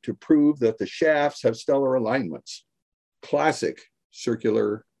date to prove that the shafts have stellar alignments. Classic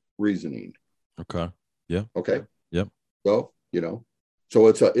circular reasoning. Okay. Yeah. Okay. Yep. So, so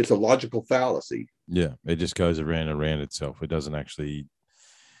it's a logical fallacy. Yeah. It just goes around and around itself. It doesn't actually.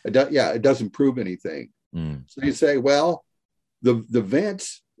 It doesn't prove anything. So you say, well, the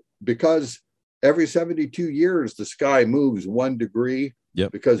vents, because every 72 years the sky moves 1 degree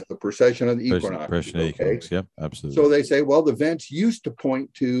because of the precession of the equinox. Yep, absolutely. So they say, well, the vents used to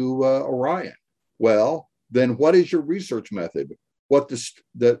point to Orion. Well, then what is your research method? Because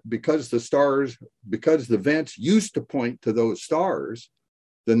the vents used to point to those stars,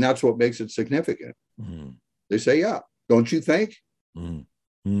 then that's what makes it significant. They say, yeah, don't you think?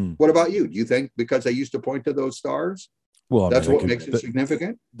 What about you? Do you think because they used to point to those stars? Well, that's what makes it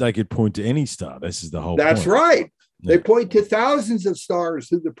significant. They could point to any star. This is the whole That's point. Right. Yeah. They point to thousands of stars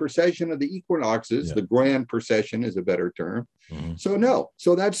through the precession of the equinoxes. Yeah. The grand precession is a better term. So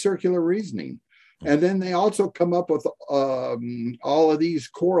that's circular reasoning. And then they also come up with all of these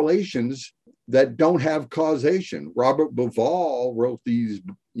correlations that don't have causation. Robert Bauval wrote these,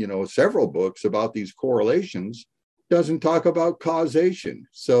 several books about these correlations, doesn't talk about causation.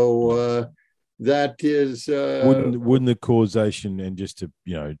 So that is wouldn't the causation, and just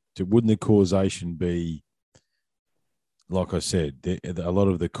wouldn't the causation be, like I said, a lot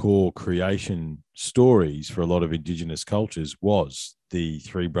of the core creation stories for a lot of indigenous cultures was the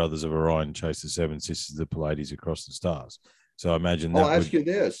 3 brothers of Orion chased the 7 sisters of the Pleiades across the stars. So I imagine that. I'll ask you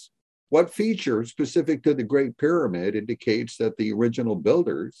this. What feature specific to the Great Pyramid indicates that the original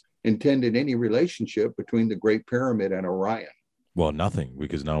builders intended any relationship between the Great Pyramid and Orion? Well, nothing,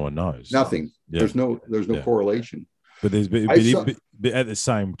 because no one knows. Nothing. Yeah. There's no correlation. But at the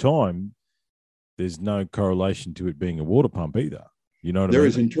same time, there's no correlation to it being a water pump either. You know what I mean? There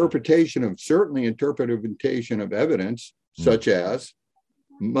is interpretation of evidence, such as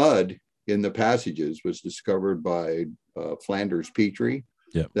mud in the passages was discovered by Flanders Petrie.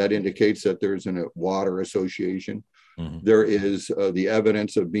 That indicates that there's a water association. There is the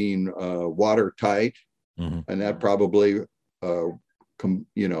evidence of being watertight, and that probably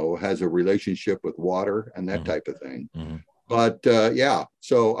has a relationship with water and that type of thing. But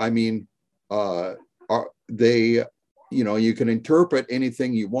so I mean, you can interpret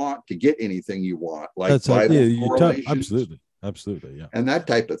anything you want to get anything you want, like Bible correlations. Absolutely, yeah, and that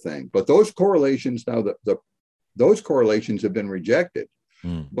type of thing. But those correlations now, those correlations have been rejected.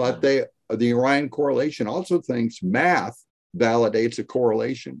 But the Orion correlation also thinks math validates a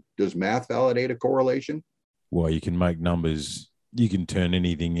correlation. Does math validate a correlation? Well, you can make numbers. You can turn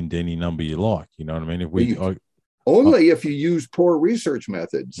anything into any number you like. You know what I mean? If you use poor research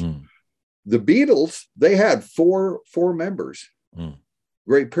methods. The Beatles, they had four members.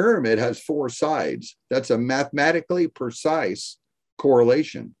 Great Pyramid has 4 sides. That's a mathematically precise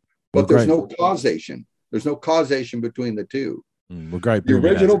correlation. But there's no causation. There's no causation between the two. Well, Great The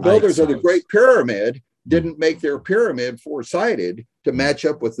Pyramid original has builders eight of the sides. Great Pyramid didn't make their pyramid four-sided to match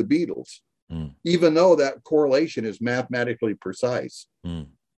up with the Beatles, even though that correlation is mathematically precise.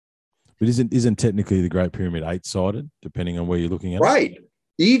 But isn't technically the Great Pyramid eight-sided, depending on where you're looking at it? Right.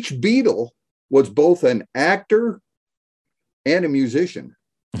 Each Beatle was both an actor and a musician.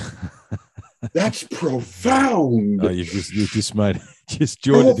 That's profound. Oh, you've just made just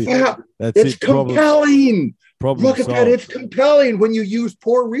joined it. That's it's compelling. Look at that. It's compelling when you use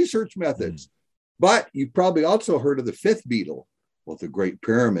poor research methods. But you've probably also heard of the fifth Beatle. Well, the Great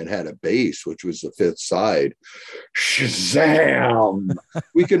Pyramid had a base, which was the fifth side. Shazam!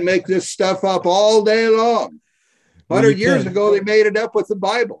 We can make this stuff up all day long. 100 years ago, they made it up with the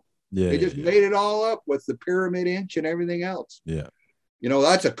Bible. They just made it all up with the pyramid inch and everything else. Yeah. You know,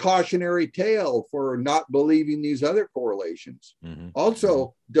 that's a cautionary tale for not believing these other correlations.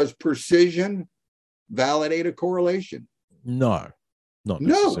 Also, does precision validate a correlation? No, not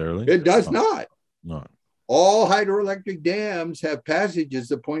necessarily. No, it does not. No. All hydroelectric dams have passages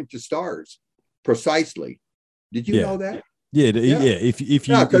that point to stars precisely. Did you know that? Yeah. If you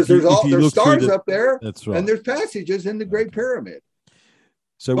because there's stars up there, that's right, and there's passages in the Great Pyramid.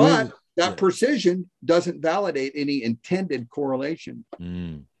 So, but that precision doesn't validate any intended correlation.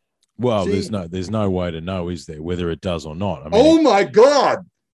 Well, there's no way to know, is there, whether it does or not? I mean, oh my God!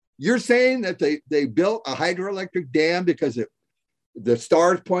 You're saying that they built a hydroelectric dam because the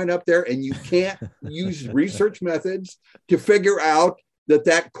stars point up there, and you can't use research methods to figure out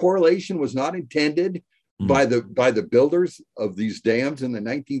that correlation was not intended by the builders of these dams in the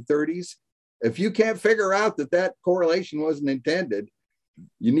 1930s. If you can't figure out that correlation wasn't intended,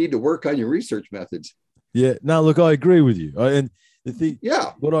 you need to work on your research methods. Yeah. No, look, I agree with you. And the thing,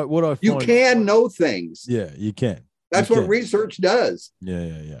 what I find, you can know things. Yeah, you can. That's what research does.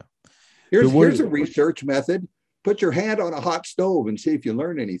 Yeah. Here's a research method. Put your hand on a hot stove and see if you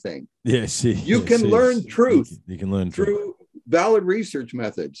learn anything. You can learn truth. You can learn through valid research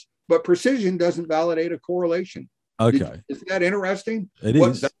methods, but precision doesn't validate a correlation. Okay. Isn't that interesting? It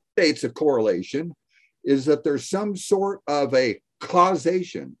what is. validates a correlation is that there's some sort of a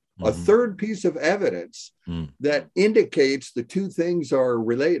causation, a third piece of evidence that indicates the two things are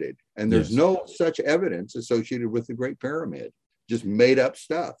related. And there's no such evidence associated with the Great Pyramid, just made up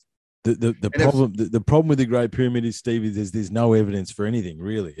stuff. The problem with the Great Pyramid is, Steve, is there's no evidence for anything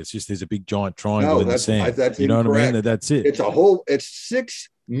really. It's just there's a big giant triangle in the sand. That's you know incorrect. what I mean? That's it. It's 6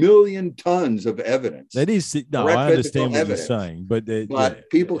 million tons of evidence. That is I understand what you're saying, but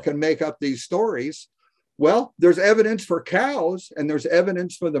people can make up these stories. Well, there's evidence for cows and there's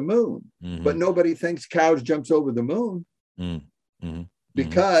evidence for the moon, but nobody thinks cows jumps over the moon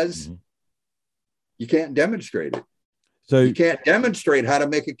because you can't demonstrate it. So you can't demonstrate how to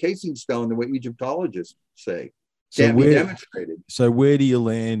make a casing stone the way Egyptologists say. Can't be demonstrated. So where do you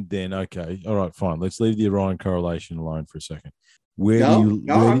land then? Okay, all right, fine. Let's leave the Orion correlation alone for a second.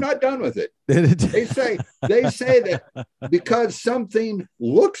 I'm not done with it. They say that because something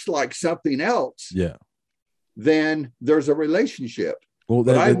looks like something else, then there's a relationship. Well,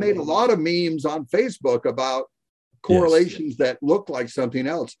 but I've made a lot of memes on Facebook about correlations that look like something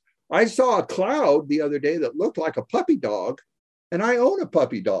else. I saw a cloud the other day that looked like a puppy dog, and I own a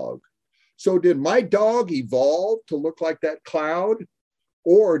puppy dog. So did my dog evolve to look like that cloud,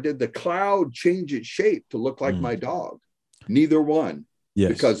 or did the cloud change its shape to look like my dog? Neither one,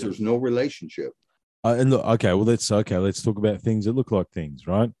 because there's no relationship. And look, let's talk about things that look like things,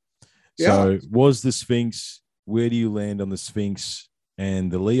 right? So was the Sphinx, where do you land on the Sphinx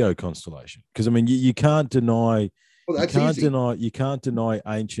and the Leo constellation? Because I mean, you can't deny. Well, you can't deny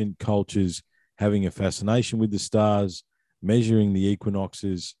ancient cultures having a fascination with the stars, measuring the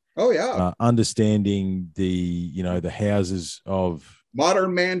equinoxes. Oh yeah, understanding the houses of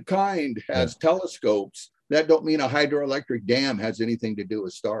modern mankind has telescopes. That don't mean a hydroelectric dam has anything to do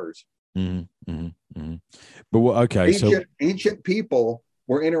with stars. But ancient people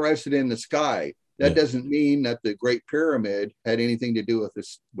were interested in the sky. That doesn't mean that the Great Pyramid had anything to do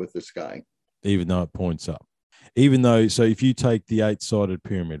with the sky. Even though it points up. So if you take the 8-sided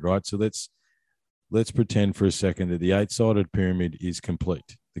pyramid, right? So let's pretend for a second that the 8-sided pyramid is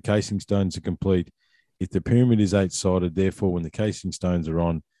complete. The casing stones are complete. If the pyramid is 8-sided, therefore, when the casing stones are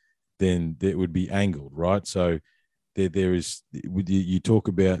on, then it would be angled, right? So there is. You talk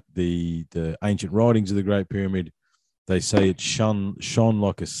about the ancient writings of the Great Pyramid. They say it shone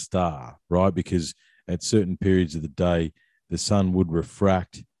like a star, right? Because at certain periods of the day, the sun would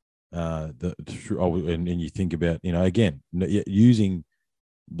refract. And you think about, again, using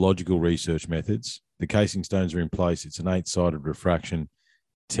logical research methods, the casing stones are in place. It's an 8-sided refraction.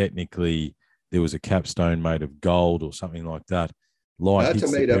 Technically, there was a capstone made of gold or something like that. Light That's a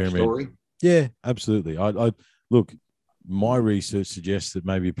hits the made-up pyramid. story. Yeah, absolutely. I look. My research suggests that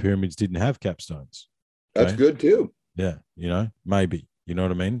maybe pyramids didn't have capstones. Okay? That's good too. Yeah, maybe. You know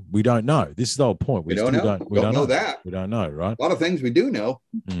what I mean? We don't know. This is the whole point. We don't know. We don't know that. We don't know, right? A lot of things we do know.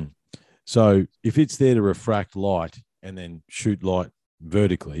 So if it's there to refract light and then shoot light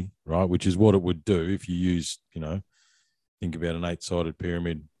vertically, right, which is what it would do if you use, think about an 8-sided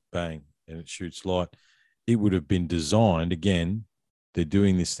pyramid, bang, and it shoots light. It would have been designed, again, they're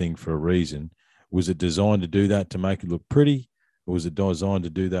doing this thing for a reason. Was it designed to do that to make it look pretty, or was it designed to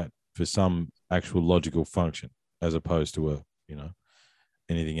do that for some actual logical function as opposed to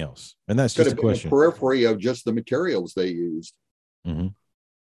anything else? And that's just a question. The periphery of just the materials they used. Mm-hmm.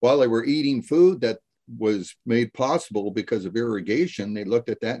 While they were eating food that was made possible because of irrigation, they looked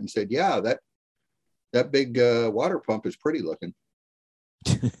at that and said, yeah, that big water pump is pretty looking.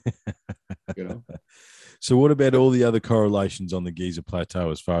 So what about all the other correlations on the Giza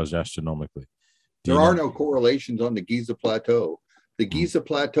Plateau as far as astronomically? There are no correlations on the Giza Plateau. The Giza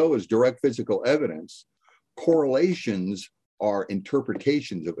Plateau is direct physical evidence. Correlations are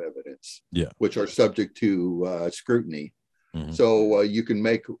interpretations of evidence, which are subject to scrutiny. Mm-hmm. So you can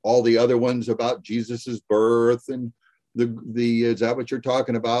make all the other ones about Jesus's birth and the is that what you're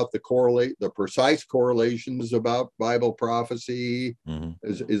talking about? The precise correlations about Bible prophecy. Mm-hmm.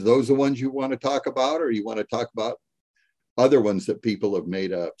 Is those the ones you want to talk about, or you want to talk about other ones that people have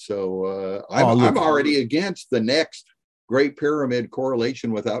made up? So I'm already against the next Great Pyramid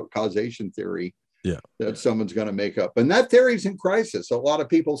correlation without causation theory. Yeah, that someone's going to make up, and that theory's in crisis. A lot of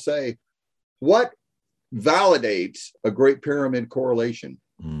people say, what validates a Great Pyramid correlation?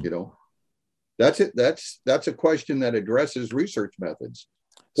 That's it. That's a question that addresses research methods.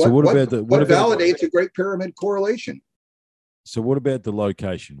 What validates a Great Pyramid correlation? So what about the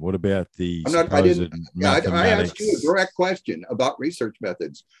location? What about the I asked you a direct question about research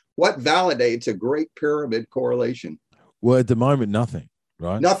methods. What validates a Great Pyramid correlation? Well, at the moment, nothing,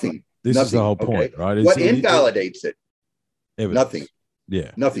 right? Nothing. This is the whole point, right? What invalidates it? Evidence. Nothing.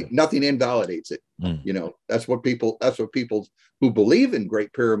 Yeah. Nothing invalidates it. That's what people who believe in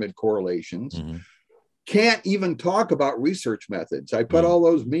Great Pyramid correlations can't even talk about research methods. I put all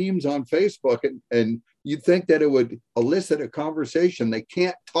those memes on Facebook, and you'd think that it would elicit a conversation. They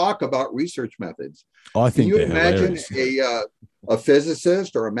can't talk about research methods. Can you imagine a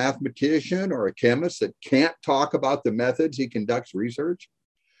physicist or a mathematician or a chemist that can't talk about the methods he conducts research?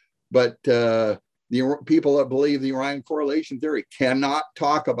 But the people that believe the Orion correlation theory cannot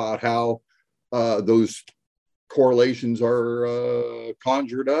talk about how those correlations are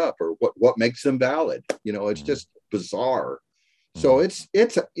conjured up, or what makes them valid. It's just bizarre. So it's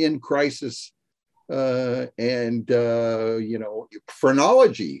in crisis, and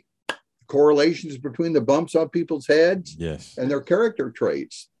phrenology, correlations between the bumps on people's heads and their character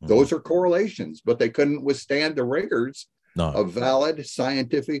traits. Those are correlations, but they couldn't withstand the rigors of valid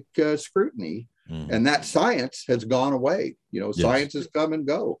scientific scrutiny. And that science has gone away. Science has come and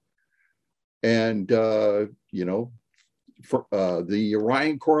go. And, the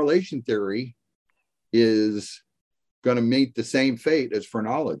Orion correlation theory is going to meet the same fate as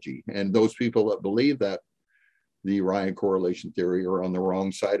phrenology. And those people that believe that the Orion correlation theory are on the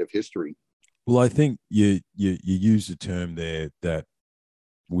wrong side of history. Well, I think you use a term there that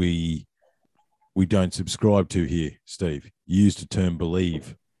we don't subscribe to here, Steve. You used the term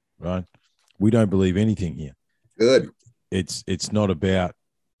believe, right? We don't believe anything here. Good. It's not about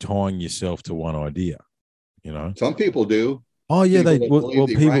tying yourself to one idea, Some people do. Oh yeah, people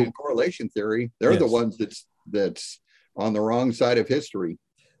Orion correlation theory. They're the ones that's on the wrong side of history.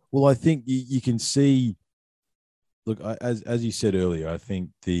 Well, I think you can see. Look, as you said earlier, I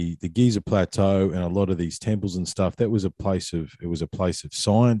think the Giza Plateau and a lot of these temples and stuff, it was a place of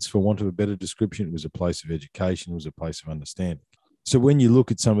science, for want of a better description. It was a place of education. It was a place of understanding. So when you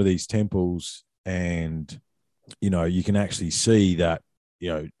look at some of these temples, and you can actually see that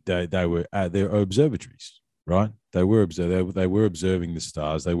they're observatories, right? They were observing the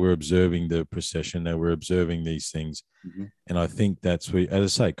stars. They were observing the precession. They were observing these things. Mm-hmm. And I think that's where,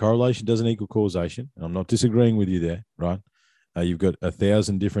 as I say, correlation doesn't equal causation. And I'm not disagreeing with you there, right? You've got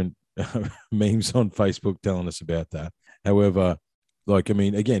 1,000 different memes on Facebook telling us about that. However,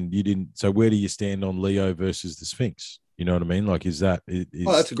 again, you didn't. So where do you stand on Leo versus the Sphinx? You know what I mean? Like, is that?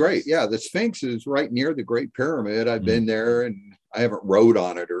 Oh, that's great. Yeah, the Sphinx is right near the Great Pyramid. I've been there, and I haven't rode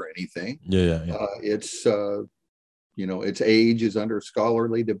on it or anything. Yeah. It's its age is under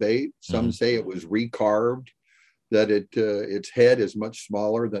scholarly debate. Some say it was recarved that its head is much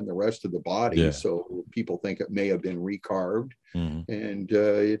smaller than the rest of the body. Yeah. So people think it may have been recarved. Mm-hmm. And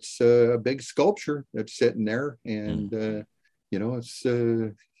it's a big sculpture that's sitting there. And, it's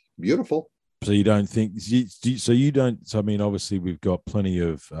beautiful. So you don't think, so you don't, so I mean, obviously we've got plenty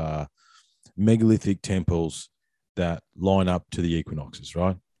of megalithic temples that line up to the equinoxes,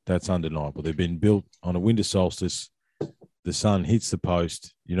 right? That's undeniable. They've been built on a winter solstice. The sun hits the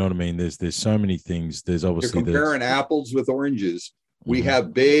post. You know what I mean? There's so many things. There's obviously you're comparing apples with oranges. We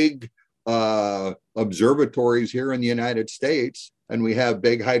have big observatories here in the United States, and we have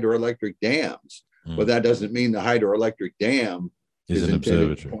big hydroelectric dams. But that doesn't mean the hydroelectric dam is an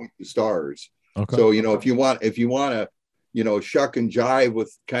intended observatory to point to stars. Okay. So if you want to shuck and jive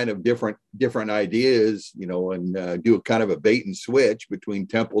with kind of different ideas, and do a kind of a bait and switch between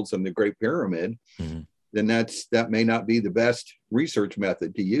temples and the Great Pyramid, then that may not be the best research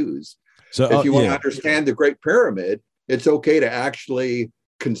method to use. So if you want to understand the Great Pyramid, it's okay to actually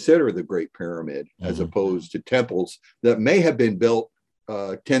consider the Great Pyramid as opposed to temples that may have been built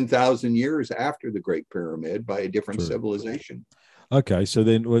 10,000 years after the Great Pyramid by a different civilization. Okay, so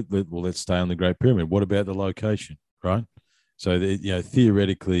then let's stay on the Great Pyramid. What about the location, right? So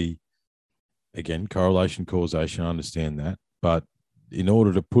theoretically, again, correlation, causation, I understand that, but in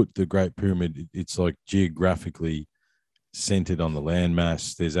order to put the Great Pyramid, it's like geographically centered on the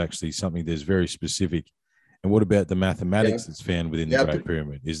landmass. There's actually something there's very specific. And what about the mathematics that's found within the Great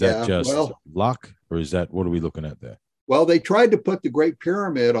Pyramid? Is that just luck, or is that, what are we looking at there? Well, they tried to put the Great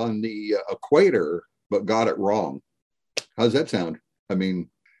Pyramid on the equator, but got it wrong. How's that sound? I mean,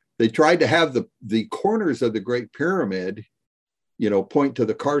 they tried to have the corners of the Great Pyramid, point to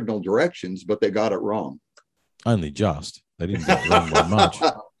the cardinal directions, but they got it wrong. Only just. They didn't get it wrong by much.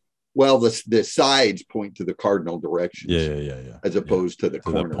 Well, the sides point to the cardinal directions. Yeah. As opposed to the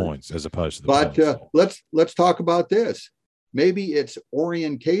corners. Points, as opposed to the points. But let's talk about this. Maybe its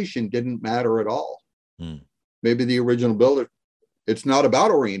orientation didn't matter at all. Maybe the original builder, it's not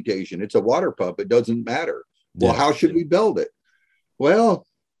about orientation. It's a water pump. It doesn't matter. Well, how should we build it? Well,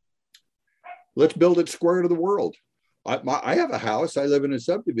 let's build it square to the world. I have a house. I live in a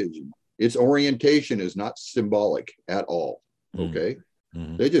subdivision. Its orientation is not symbolic at all. Okay.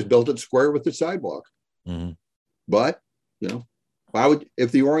 They just built it square with the sidewalk. But,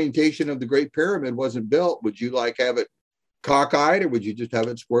 if the orientation of the Great Pyramid wasn't built, would you have it cockeyed, or would you just have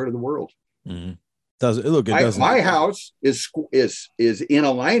it square to the world? Does it look? It doesn't. My house is in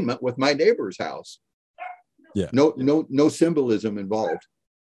alignment with my neighbor's house. Yeah. No symbolism involved.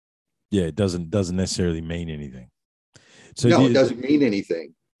 Yeah, it doesn't necessarily mean anything. So it doesn't mean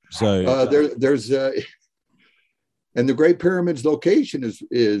anything. So there's and the Great Pyramid's location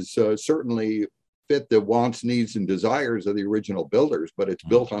is certainly fit the wants, needs, and desires of the original builders, but it's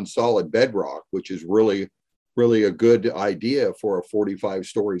built on solid bedrock, which is really a good idea for a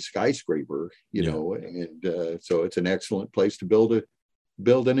 45-story skyscraper, and so it's an excellent place to build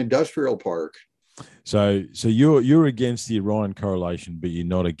an industrial park. So you're against the Orion correlation, but you're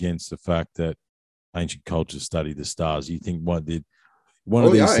not against the fact that ancient cultures study the stars. You think one of these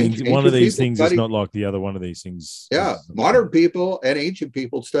things is not like the other. One of these things. Yeah, modern people and ancient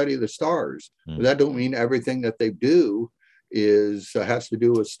people study the stars. But that don't mean everything that they do has to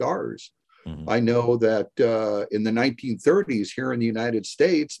do with stars. I know that in the 1930s here in the United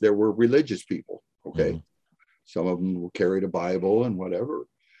States, there were religious people. Okay. Some of them carried a Bible and whatever.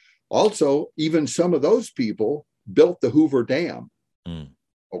 Also, even some of those people built the Hoover Dam.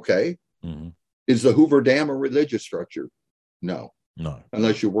 Okay. Is the Hoover Dam a religious structure? No.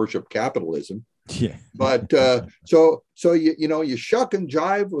 Unless you worship capitalism. Yeah. But so you shuck and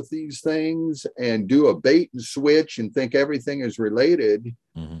jive with these things and do a bait and switch and think everything is related.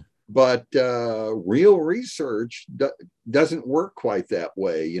 But real research doesn't work quite that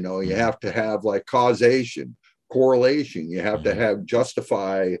way. You have to have causation, correlation. You have to have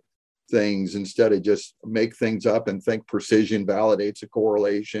justify things instead of just make things up and think precision validates a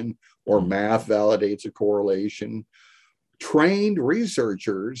correlation or math validates a correlation. Trained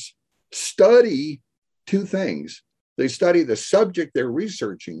researchers study two things. They study the subject they're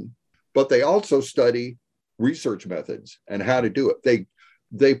researching, but they also study research methods and how to do it.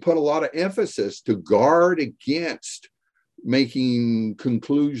 They put a lot of emphasis to guard against making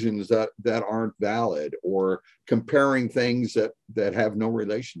conclusions that aren't valid or comparing things that have no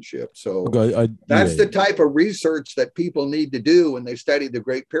relationship. So that's the type of research that people need to do when they study the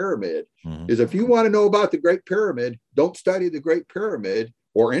Great Pyramid. Is if you want to know about the Great Pyramid, don't study the Great Pyramid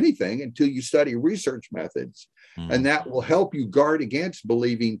or anything until you study research methods. And that will help you guard against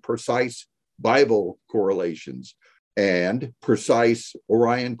believing precise Bible correlations. and precise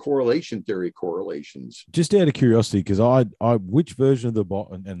Orion correlation theory correlations. Just out of curiosity, because I which version of the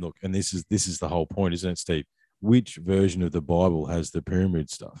Bible, and look, and this is the whole point, isn't it, Steve? Which version of the Bible has the pyramid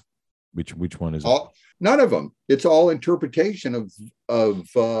stuff? Which one is it? None of them. It's all interpretation of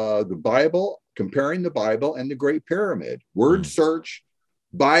the Bible, comparing the Bible and the Great Pyramid. Word search,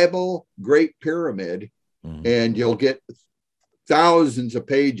 Bible, Great Pyramid, and you'll get thousands of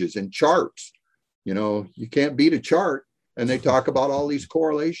pages and charts. You know, you can't beat a chart. And they talk about all these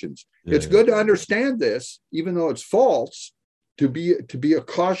correlations. It's good to understand this, even though it's false, to be a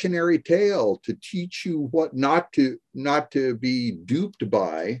cautionary tale, to teach you what not to be duped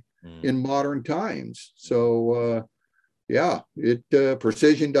by in modern times. So,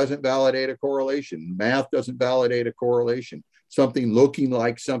 precision doesn't validate a correlation. Math doesn't validate a correlation. Something looking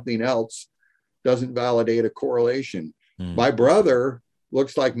like something else doesn't validate a correlation. My brother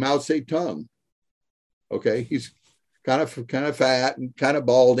looks like Mao Zedong. Okay, he's kind of fat and kind of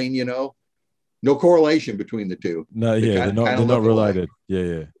balding, you know. No correlation between the two. No, they're not related.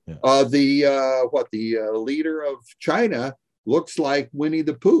 Yeah. The leader of China looks like Winnie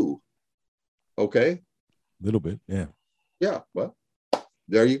the Pooh. Okay, a little bit, yeah. Yeah, well,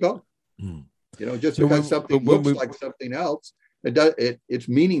 there you go. You know, just because something looks like something else, it's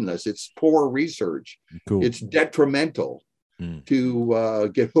meaningless. It's poor research. Cool. It's detrimental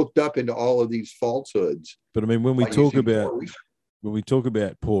to get hooked up into all of these falsehoods. But I mean, when we talk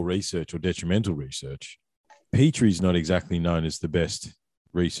about poor research or detrimental research, Petrie's not exactly known as the best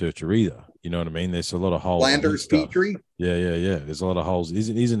researcher either. You know what I mean? There's a lot of holes. Landers Petrie? Yeah. There's a lot of holes.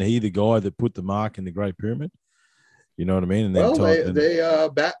 Isn't he the guy that put the mark in the Great Pyramid? You know what I mean? And then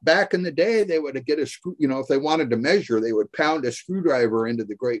back in the day, they would get a screw. You know, if they wanted to measure, they would pound a screwdriver into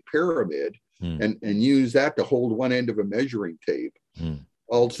the Great Pyramid and use that to hold one end of a measuring tape.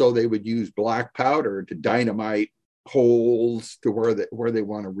 Also, they would use black powder to dynamite holes to where they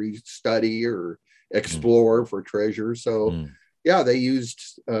want to re-study or explore for treasure. So, they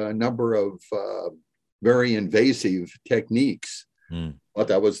used a number of very invasive techniques. But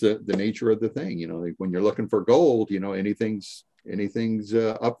that was the nature of the thing. You know, like when you're looking for gold, you know, anything's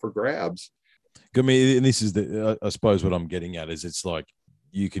up for grabs. I mean, and this is I suppose what I'm getting at is it's like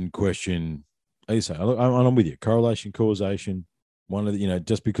you can question. As you say, I'm with you. Correlation, causation. One of the, you know,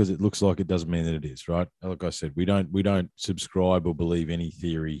 just because it looks like it doesn't mean that it is, right? Like I said, we don't subscribe or believe any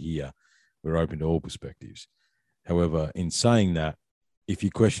theory here. We're open to all perspectives. However, in saying that, if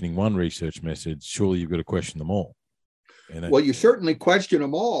you're questioning one research method, surely you've got to question them all. Well, you certainly question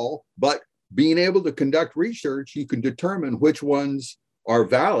them all, but being able to conduct research, you can determine which ones are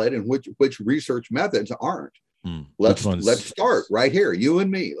valid and which research methods aren't. Let's start right here, you and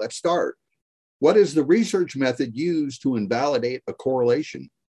me. Let's start. What is the research method used to invalidate a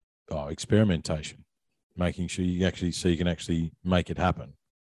correlation? Oh, experimentation, making sure you can actually make it happen,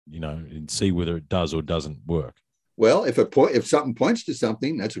 you know, and see whether it does or doesn't work. Well, if something points to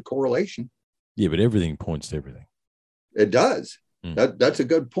something, that's a correlation. Yeah, but everything points to everything. It does. That's a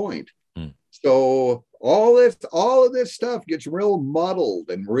good point. So all of this stuff gets real muddled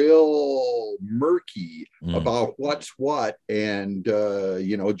and real murky about what's what, and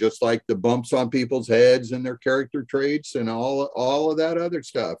you know, just like the bumps on people's heads and their character traits and all of that other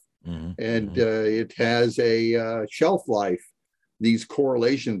stuff. And it has a shelf life. These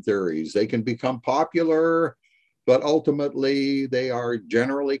correlation theories, they can become popular, but ultimately they are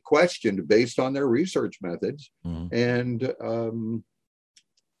generally questioned based on their research methods, and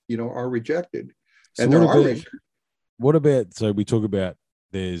you know, are rejected. So what about, so we talk about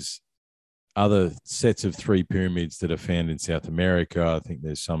there's other sets of 3 pyramids that are found in South America. I think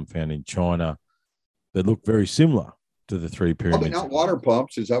there's some found in China that look very similar to the 3 pyramids. Probably not water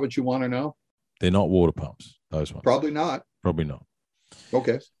pumps. Is that what you want to know? They're not water pumps, those ones. Probably not.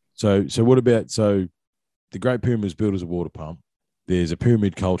 Okay. So what about, so the Great Pyramid was built as a water pump. There's a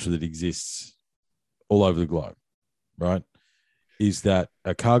pyramid culture that exists all over the globe, right? Is that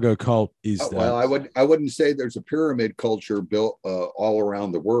a cargo cult? Well, I wouldn't say there's a pyramid culture built all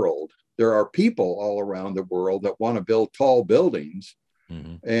around the world. There are people all around the world that want to build tall buildings,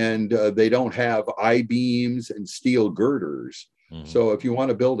 and they don't have I-beams and steel girders. So if you want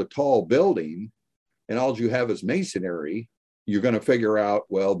to build a tall building and all you have is masonry, you're going to figure out,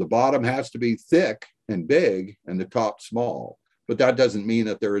 well, the bottom has to be thick and big and the top small. But that doesn't mean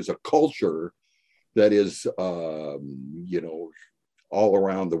that there is a culture that is, you know, all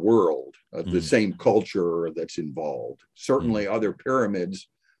around the world, the same culture that's involved. Certainly other pyramids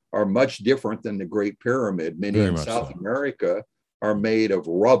are much different than the Great Pyramid. Many in South America are made of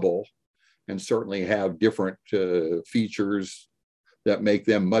rubble and certainly have different features that make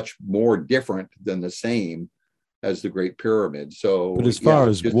them much more different than the same as the Great Pyramid. So, but as far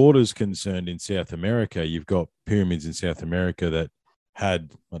as water's concerned in South America, you've got pyramids in South America that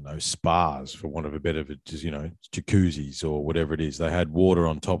had, I don't know, spas, for want of a better, just, jacuzzis or whatever it is. They had water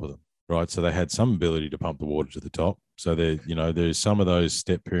on top of them, right? So they had some ability to pump the water to the top. So there's some of those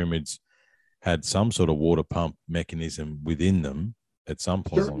step pyramids had some sort of water pump mechanism within them at some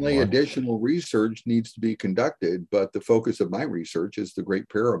point. Certainly additional research needs to be conducted, but the focus of my research is the Great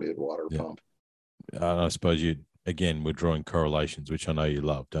Pyramid water pump. I suppose we're drawing correlations, which I know you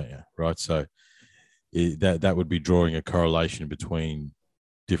love, don't you? Right. So that would be drawing a correlation between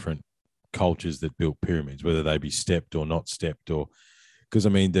different cultures that built pyramids, whether they be stepped or not stepped, or because I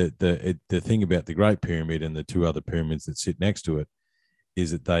mean the thing about the Great Pyramid and the two other pyramids that sit next to it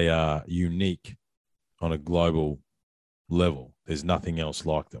is that they are unique on a global level. There's nothing else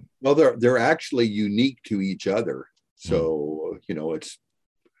like them. Well, they're actually unique to each other. So, it's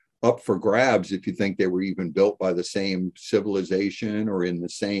up for grabs if you think they were even built by the same civilization or in the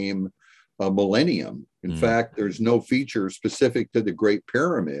same millennium. In fact, there's no feature specific to the Great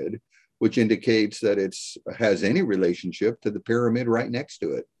Pyramid which indicates that it has any relationship to the pyramid right next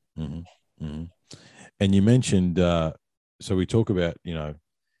to it. Mm-hmm. Mm-hmm. And you mentioned, so we talk about,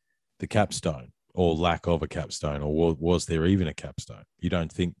 the capstone or lack of a capstone, or was there even a capstone? You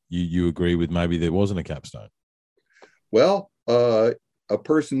don't think you agree with maybe there wasn't a capstone? Well, a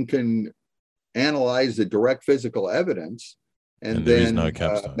person can analyze the direct physical evidence and there then is no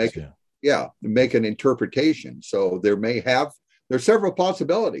capstone. Make an interpretation. So there's several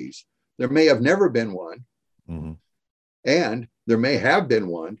possibilities. There may have never been one, and there may have been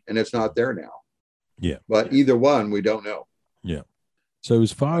one, and it's not there now. Yeah. But either one, we don't know. Yeah. So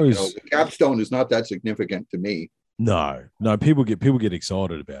as far as the capstone is not that significant to me. No, people get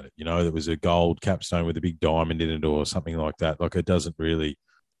excited about it. There was a gold capstone with a big diamond in it or something like that. Like, it doesn't really,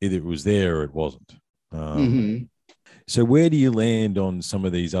 either it was there or it wasn't. So where do you land on some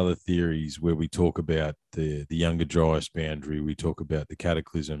of these other theories where we talk about the Younger Dryas boundary, we talk about the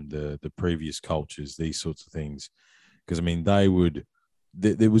cataclysm, the previous cultures, these sorts of things? Because, I mean,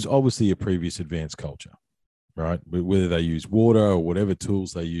 there was obviously a previous advanced culture, right? Whether they use water or whatever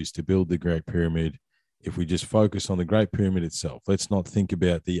tools they use to build the Great Pyramid, if we just focus on the Great Pyramid itself, let's not think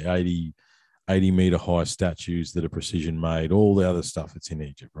about the 80 meter high statues that are precision made, all the other stuff that's in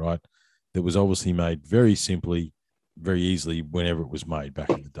Egypt, right? That was obviously made very simply, very easily whenever it was made back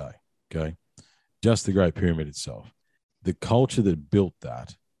in the day. Okay. Just the Great Pyramid itself. The culture that built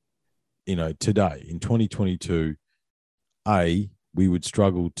that, today in 2022, we would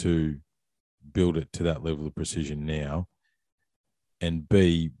struggle to build it to that level of precision now. And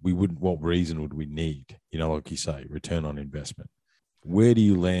B, what reason would we need? Like you say, return on investment. Where do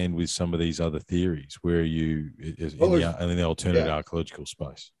you land with some of these other theories? Where are you in the alternative archaeological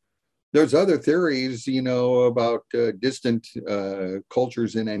space? There's other theories, about distant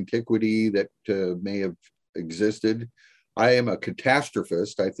cultures in antiquity that may have existed. I am a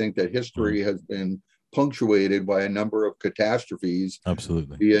catastrophist. I think that history has been punctuated by a number of catastrophes.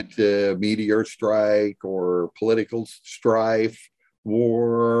 Absolutely. Be it meteor strike or political strife,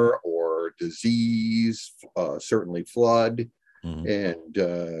 war or disease, certainly flood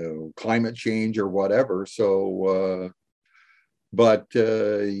and climate change or whatever. So,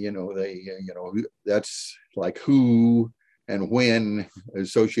 that's like who and when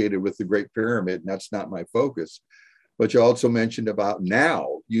associated with the Great Pyramid, and that's not my focus. But you also mentioned about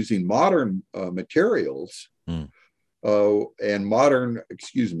now using modern materials and modern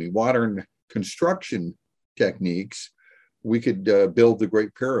construction techniques, we could build the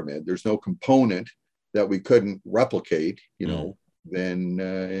Great Pyramid. There's no component that we couldn't replicate,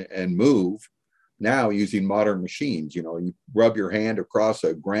 and move. Now using modern machines, you rub your hand across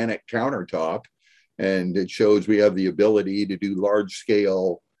a granite countertop and it shows we have the ability to do large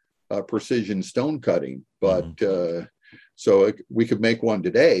scale precision stone cutting. But so we could make one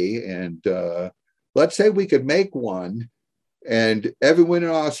today, and let's say we could make one and everyone in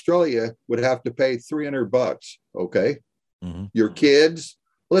Australia would have to pay $300. Okay. Your kids,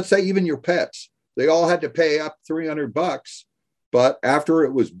 let's say even your pets, they all had to pay up $300. But after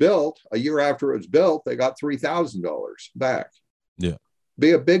it was built, a year after it was built, they got $3,000 back. Yeah.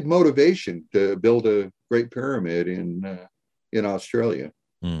 Be a big motivation to build a Great Pyramid in Australia.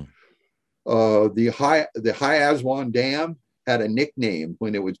 The High Aswan Dam had a nickname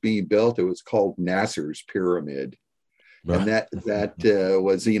when it was being built. It was called Nasser's Pyramid. Right. And that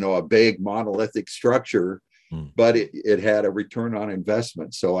was, a big monolithic structure, but it had a return on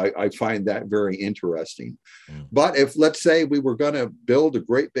investment. So I find that very interesting. But if, let's say, we were going to build a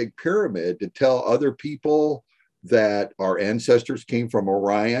great big pyramid to tell other people that our ancestors came from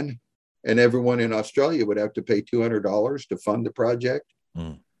Orion, and everyone in Australia would have to pay $200 to fund the project,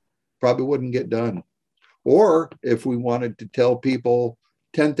 probably wouldn't get done. Or if we wanted to tell people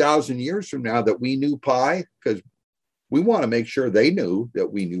 10,000 years from now that we knew pi, because we want to make sure they knew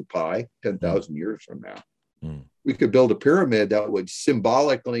that we knew pi 10,000 years from now. We could build a pyramid that would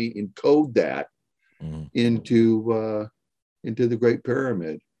symbolically encode that into the Great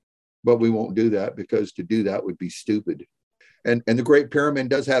Pyramid. But we won't do that, because to do that would be stupid. And the Great Pyramid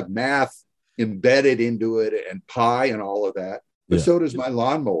does have math embedded into it, and pi and all of that. But so does my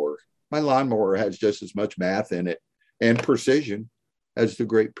lawnmower. My lawnmower has just as much math in it and precision as the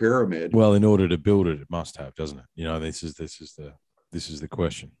Great Pyramid. Well, in order to build it, it must have, doesn't it? You know, this is the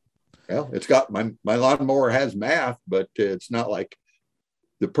question. Well, it's got my lawnmower has math, but it's not like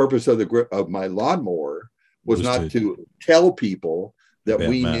the purpose of my lawnmower was not to tell people that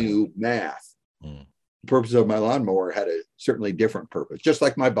we knew math. The purpose of my lawnmower had a certainly different purpose, just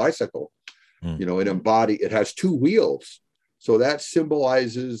like my bicycle. You know, it has two wheels. So that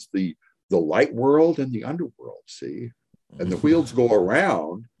symbolizes the light world and the underworld, see? And the wheels go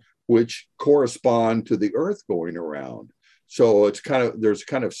around, which correspond to the earth going around. So there's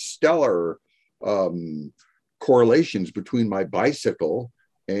kind of stellar correlations between my bicycle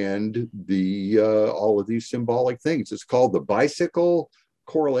and all of these symbolic things. It's called the bicycle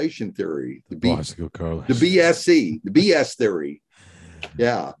correlation theory, the bicycle correlation, the BSC, the BS theory.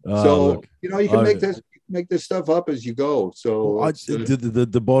 Yeah. So you know, you can make this stuff up as you go. So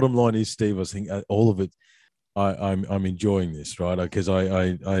the bottom line is, Steve, I think all of it, I'm enjoying this, right? Because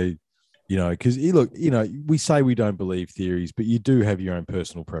I you know, because look, you know, we say we don't believe theories, but you do have your own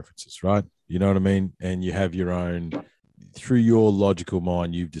personal preferences, right? You know what I mean? And you have your own, through your logical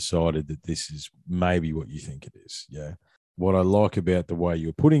mind, you've decided that this is maybe what you think it is. Yeah. What I like about the way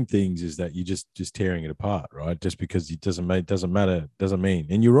you're putting things is that you're just tearing it apart, right? Just because it doesn't matter, doesn't mean.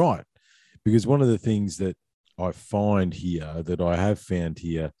 And you're right. Because one of the things that I find here, that I have found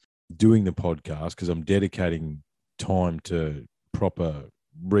here doing the podcast, because I'm dedicating time to proper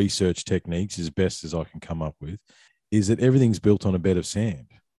research techniques as best as I can come up with, is that everything's built on a bed of sand.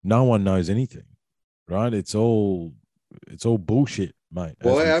 No one knows anything, right? It's all bullshit, mate.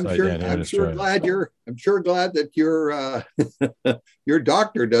 Well, I'm sure glad that your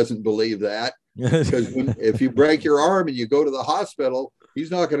doctor doesn't believe that, because if you break your arm and you go to the hospital,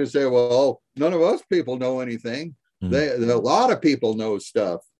 he's not going to say, well, none of us people know anything. A lot of people know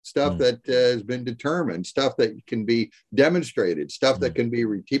stuff that has been determined, stuff that can be demonstrated, stuff that can be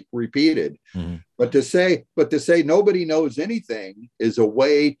repeated. But to say nobody knows anything is a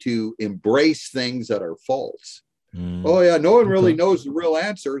way to embrace things that are false. Oh yeah, no one really knows the real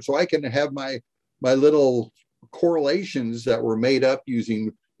answer, so I can have my little correlations that were made up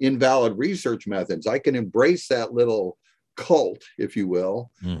using invalid research methods. I can embrace that little cult, if you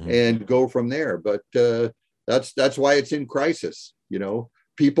will, and go from there. But that's why it's in crisis. You know,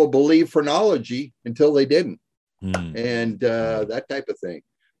 people believe phrenology until they didn't, and that type of thing.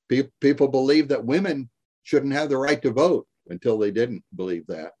 People believe that women shouldn't have the right to vote until they didn't believe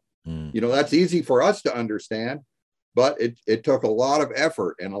that. You know, that's easy for us to understand, but it took a lot of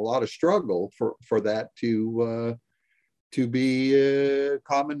effort and a lot of struggle for that to be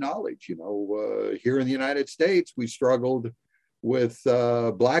common knowledge. You know, here in the United States, we struggled with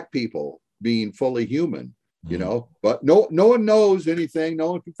Black people being fully human. You know, but no one knows anything.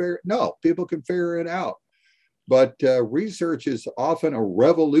 No one can people can figure it out. But research is often a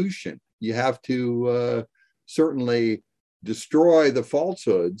revolution. You have to certainly destroy the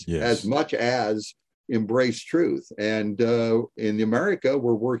falsehoods as much as embrace truth. And in America,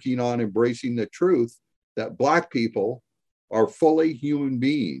 we're working on embracing the truth that Black people are fully human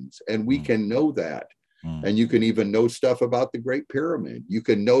beings, and we can know that. And you can even know stuff about the Great Pyramid. You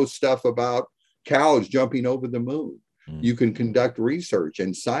can know stuff about cows jumping over the moon. You can conduct research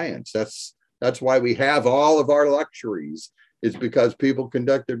and science. That's why we have all of our luxuries, is because people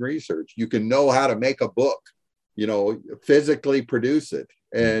conducted research. You can know how to make a book, you know, physically produce it,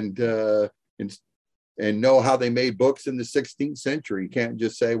 and know how they made books in the 16th century. You can't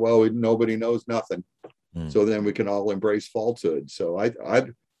just say, well, nobody knows nothing. So then we can all embrace falsehood. So I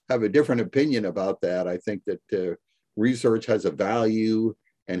have a different opinion about that. I think that research has a value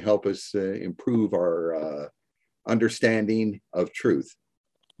and help us improve our understanding of truth.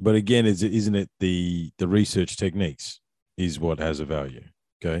 But again, isn't it the research techniques is what has a value?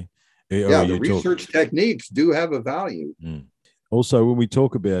 Okay. Yeah, the research techniques do have a value. Also, when we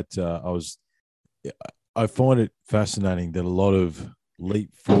talk about, I find it fascinating that a lot of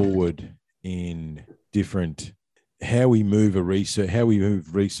leap forward in different, how we move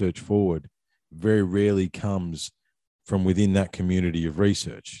research forward very rarely comes from within that community of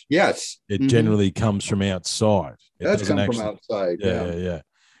research. Yes. It generally comes from outside. It does come from outside. Yeah.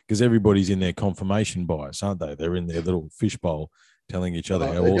 Because everybody's in their confirmation bias, aren't they? They're in their little fishbowl telling each other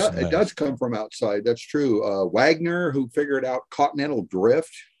how awesome it does come from outside. That's true. Wagner, who figured out continental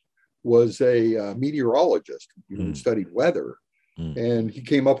drift, was a meteorologist who studied weather. And he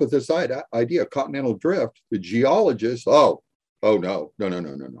came up with this idea, continental drift. The geologists, no.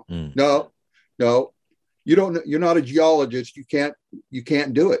 You're not a geologist. You can't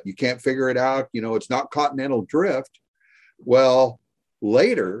do it. You can't figure it out. It's not continental drift. Well,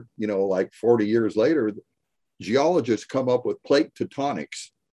 later, like 40 years later, geologists come up with plate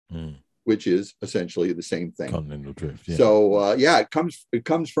tectonics, which is essentially the same thing. Continental drift. Yeah. So it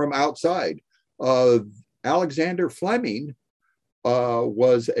comes from outside. Alexander Fleming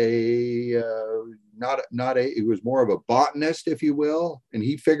was he was more of a botanist, if you will, and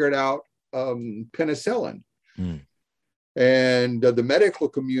he figured out penicillin. And the medical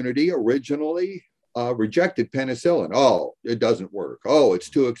community originally rejected penicillin. Oh, it doesn't work. Oh, it's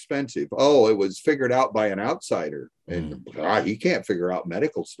too expensive. Oh, it was figured out by an outsider, and he can't figure out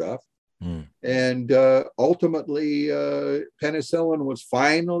medical stuff. And ultimately, penicillin was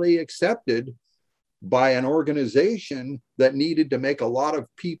finally accepted by an organization that needed to make a lot of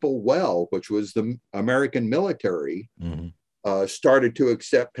people well, which was the American military. Started to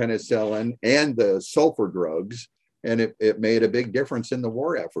accept penicillin and the sulfur drugs, and it made a big difference in the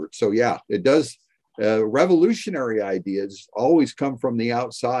war effort. So yeah, it does. Revolutionary ideas always come from the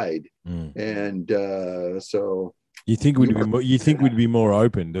outside, and so you think we'd be more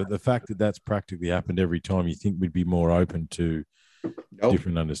open to the fact that that's practically happened every time. You think we'd be more open to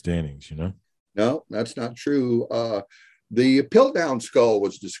different understandings, No, that's not true. The Piltdown skull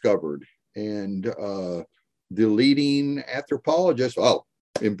was discovered, and the leading anthropologist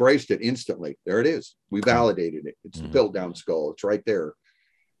embraced it instantly. There it is. We validated it. It's the Piltdown skull. It's right there.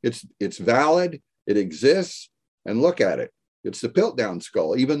 It's valid. It exists. And look at it. It's the Piltdown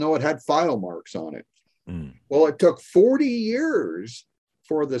skull, even though it had file marks on it. Well, it took 40 years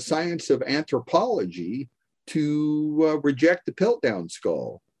for the science of anthropology to reject the Piltdown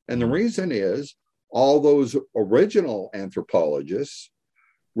skull. And the reason is all those original anthropologists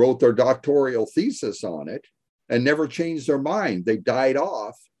wrote their doctoral thesis on it and never changed their mind. They died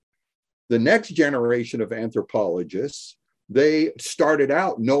off. The next generation of anthropologists, they started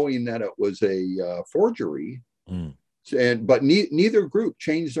out knowing that it was a forgery, but neither group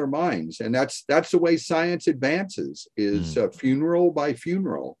changed their minds. And that's the way science advances, is funeral by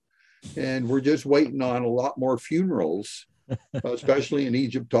funeral. And we're just waiting on a lot more funerals, especially in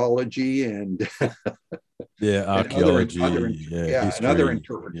Egyptology and archaeology, and other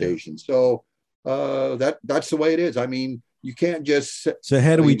interpretations. So that's the way it is. I mean, you can't just. So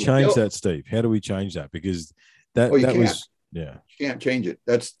how do we change that, Steve? How do we change that? Because you can't change it.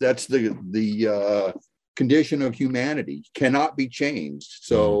 That's the condition of humanity, cannot be changed.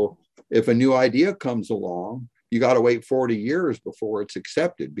 So if a new idea comes along, you got to wait 40 years before it's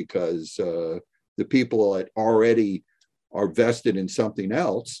accepted, because the people that already are vested in something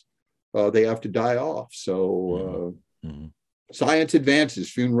else, they have to die off. So science advances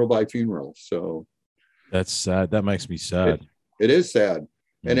funeral by funeral. So that's sad. That makes me sad. It is sad.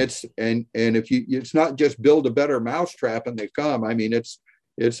 And it's not just build a better mousetrap and they come. I mean, it's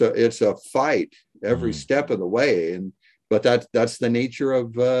a fight every step of the way. But that's the nature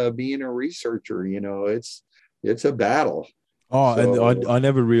of being a researcher. It's a battle. And I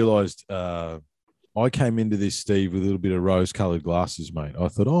never realized. I came into this, Steve, with a little bit of rose-colored glasses, mate. I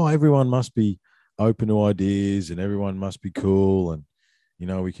thought, everyone must be open to ideas and everyone must be cool, and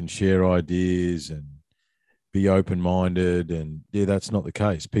we can share ideas and be open-minded. And that's not the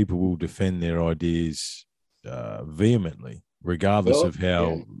case. People will defend their ideas vehemently, regardless of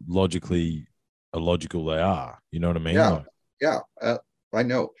how logically illogical they are. You know what I mean? I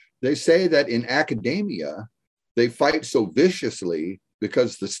know. They say that in academia, they fight so viciously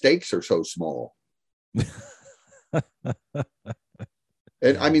because the stakes are so small.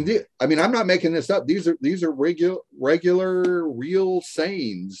 And I mean, I'm not making this up. These are regular, real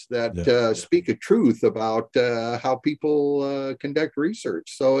sayings that speak a truth about how people conduct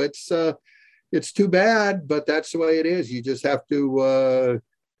research. So it's too bad, but that's the way it is. You just have to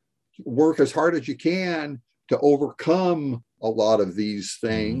work as hard as you can to overcome a lot of these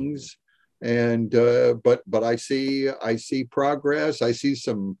things. And but I see progress. I see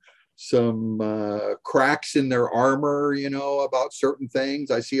some cracks in their armor, about certain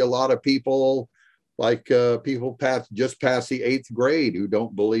things. I see a lot of people, like people just past the 8th grade, who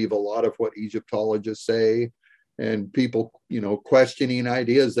don't believe a lot of what Egyptologists say, and people, questioning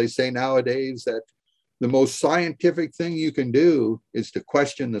ideas. They say nowadays that the most scientific thing you can do is to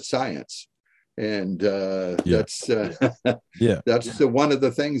question the science. And that's one of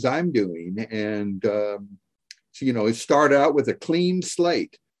the things I'm doing. And, so, it started out with a clean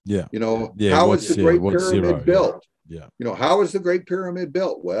slate. Yeah. How is the Great Pyramid built? Yeah. How is the Great Pyramid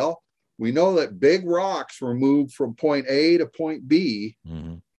built? Well, we know that big rocks were moved from point A to point B.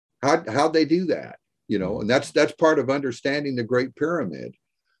 Mm-hmm. How'd they do that? And that's part of understanding the Great Pyramid.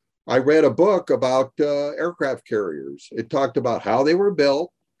 I read a book about aircraft carriers. It talked about how they were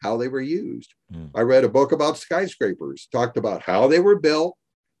built, how they were used. I read a book about skyscrapers, talked about how they were built,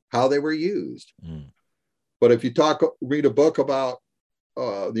 how they were used. But if you read a book about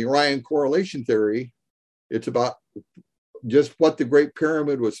the Orion correlation theory, it's about just what the Great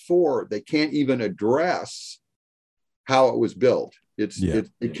Pyramid was for. They can't even address how it was built.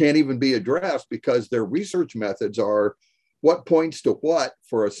 It can't even be addressed because their research methods are what points to what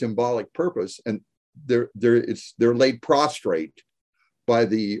for a symbolic purpose, and they're laid prostrate by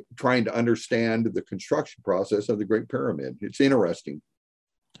the trying to understand the construction process of the Great Pyramid. It's interesting.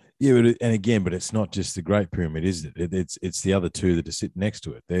 Yeah, but it's not just the Great Pyramid, is it? It's the other two that are sitting next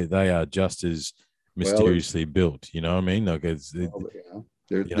to it. They are just as mysteriously built. You know what I mean? Like there's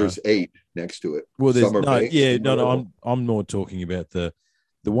 8 next to it. Well, there's I'm more talking about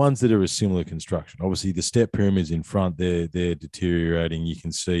the ones that are a similar construction. Obviously, the step pyramids in front, they're deteriorating. You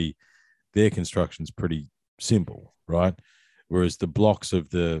can see their construction's pretty simple, right? Whereas the blocks of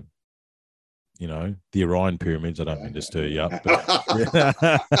the Orion pyramids, I don't mean to stir you up,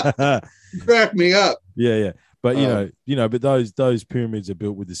 but crack me up. Yeah. But but those pyramids are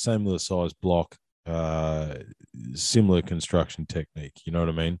built with the similar size block, similar construction technique. You know what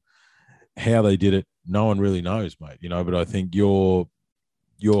I mean? How they did it, no one really knows, mate. But I think your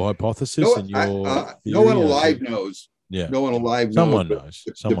hypothesis and your theory, no one alive knows. Yeah, no one alive. Someone knows.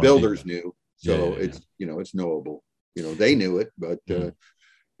 The builders knew, so it's knowable. They knew it, but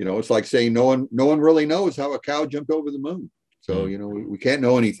it's like saying no one really knows how a cow jumped over the moon. So we can't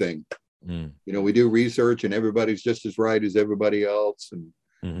know anything. We do research, and everybody's just as right as everybody else,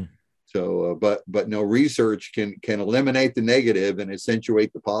 and so but no, research can eliminate the negative and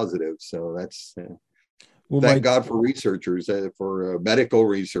accentuate the positive. So that's. Thank God for researchers, for medical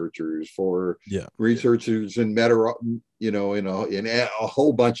researchers, for researchers in in a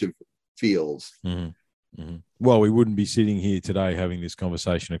whole bunch of fields. Well, we wouldn't be sitting here today having this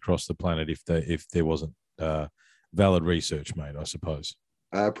conversation across the planet if there wasn't valid research made, I suppose.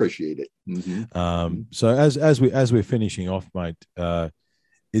 I appreciate it. So as we're finishing off, mate,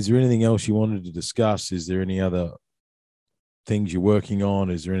 is there anything else you wanted to discuss? Is there any other things you're working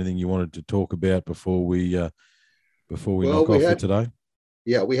on? Is there anything you wanted to talk about before we knock off for today?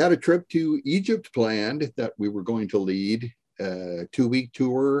 Yeah, we had a trip to Egypt planned that we were going to lead, a 2-week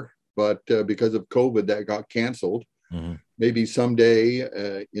tour, but because of COVID, that got canceled. Maybe someday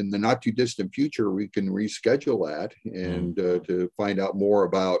in the not too distant future, we can reschedule that. And to find out more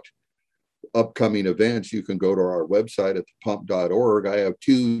about upcoming events, you can go to our website at thepump.org. I have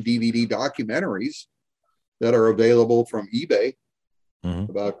 2 DVD documentaries that are available from eBay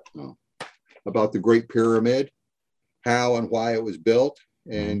about the Great Pyramid, how and why it was built,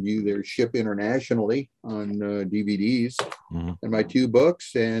 and they ship internationally on DVDs. And my 2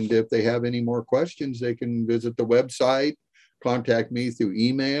 books. And if they have any more questions, they can visit the website, contact me through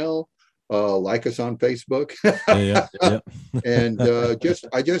email, like us on Facebook. And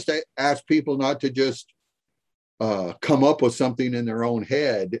I just ask people not to just come up with something in their own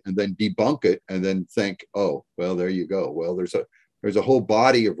head and then debunk it and then think, oh, well, there you go. Well, there's a whole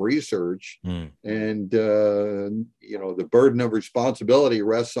body of research, and the burden of responsibility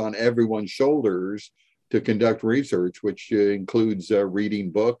rests on everyone's shoulders to conduct research, which includes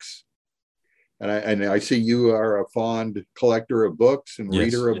reading books. And I see you are a fond collector of books and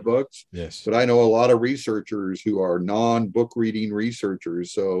reader of books. Yes. But I know a lot of researchers who are non-book reading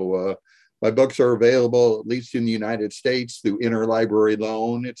researchers. So my books are available, at least in the United States, through interlibrary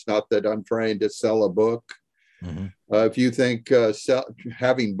loan. It's not that I'm trying to sell a book. If you think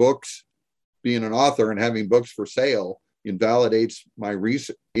having books, being an author and having books for sale invalidates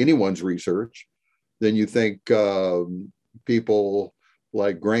anyone's research, then you think people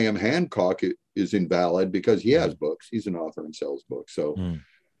like Graham Hancock is invalid because he has books. He's an author and sells books. So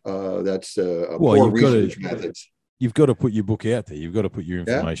that's poor research methods. You've got to put your book out there. You've got to put your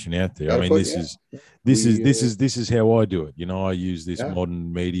information out there. I mean, this is how I do it. I use this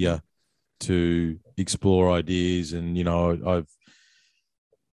modern media to explore ideas, and I've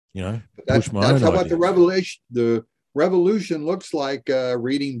pushed my own ideas. That's how about the revelation, the revolution looks like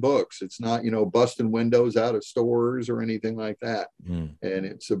reading books. It's not, busting windows out of stores or anything like that. And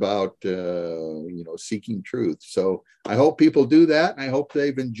it's about, seeking truth. So I hope people do that. And I hope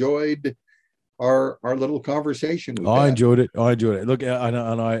they've enjoyed our little conversation. I enjoyed it. Look,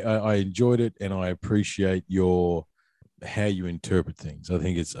 I enjoyed it, and I appreciate how you interpret things. I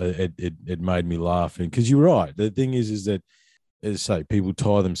think it made me laugh, and because you're right. The thing is that, as I say, people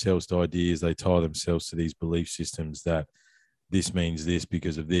tie themselves to ideas. They tie themselves to these belief systems that this means this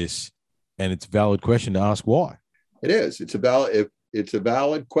because of this, and it's a valid question to ask why. It is. It's a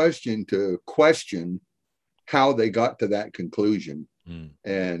valid question to question how they got to that conclusion.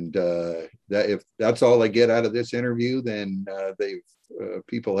 And that if that's all they get out of this interview, then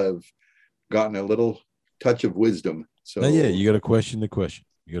people have gotten a little touch of wisdom. So you got to question the question.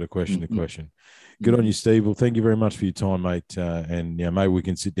 The question. Good on you, Steve. Well, thank you very much for your time, mate. And maybe we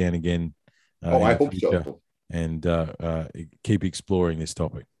can sit down again. I hope so. And keep exploring this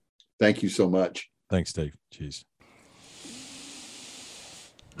topic. Thank you so much. Thanks, Steve. Cheers.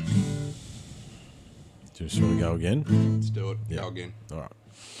 Just want to go again? Let's do it. Yeah. Go again. All right.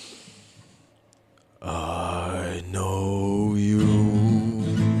 I know you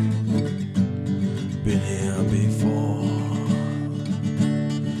been here before.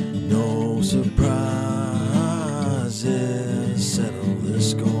 No surprises, settle the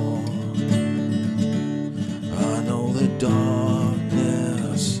score. I know the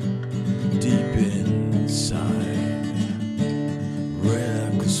darkness deep inside,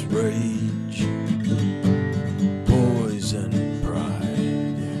 reckless rage, poison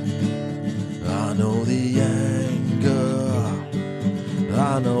pride. I know the anger,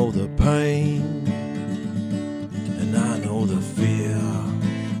 I know the pain, and I know the fear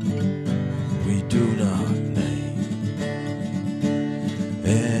we do not name.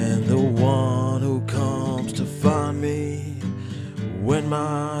 And the one who comes to find me when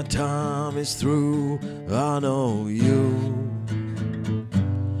my time is through, I know you,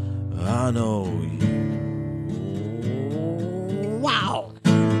 I know you. Wow.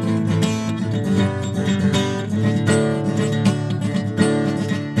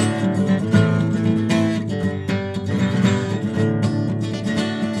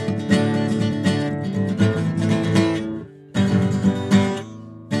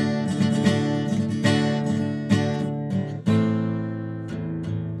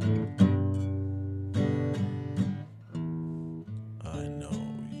 I know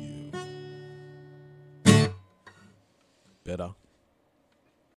you. Better.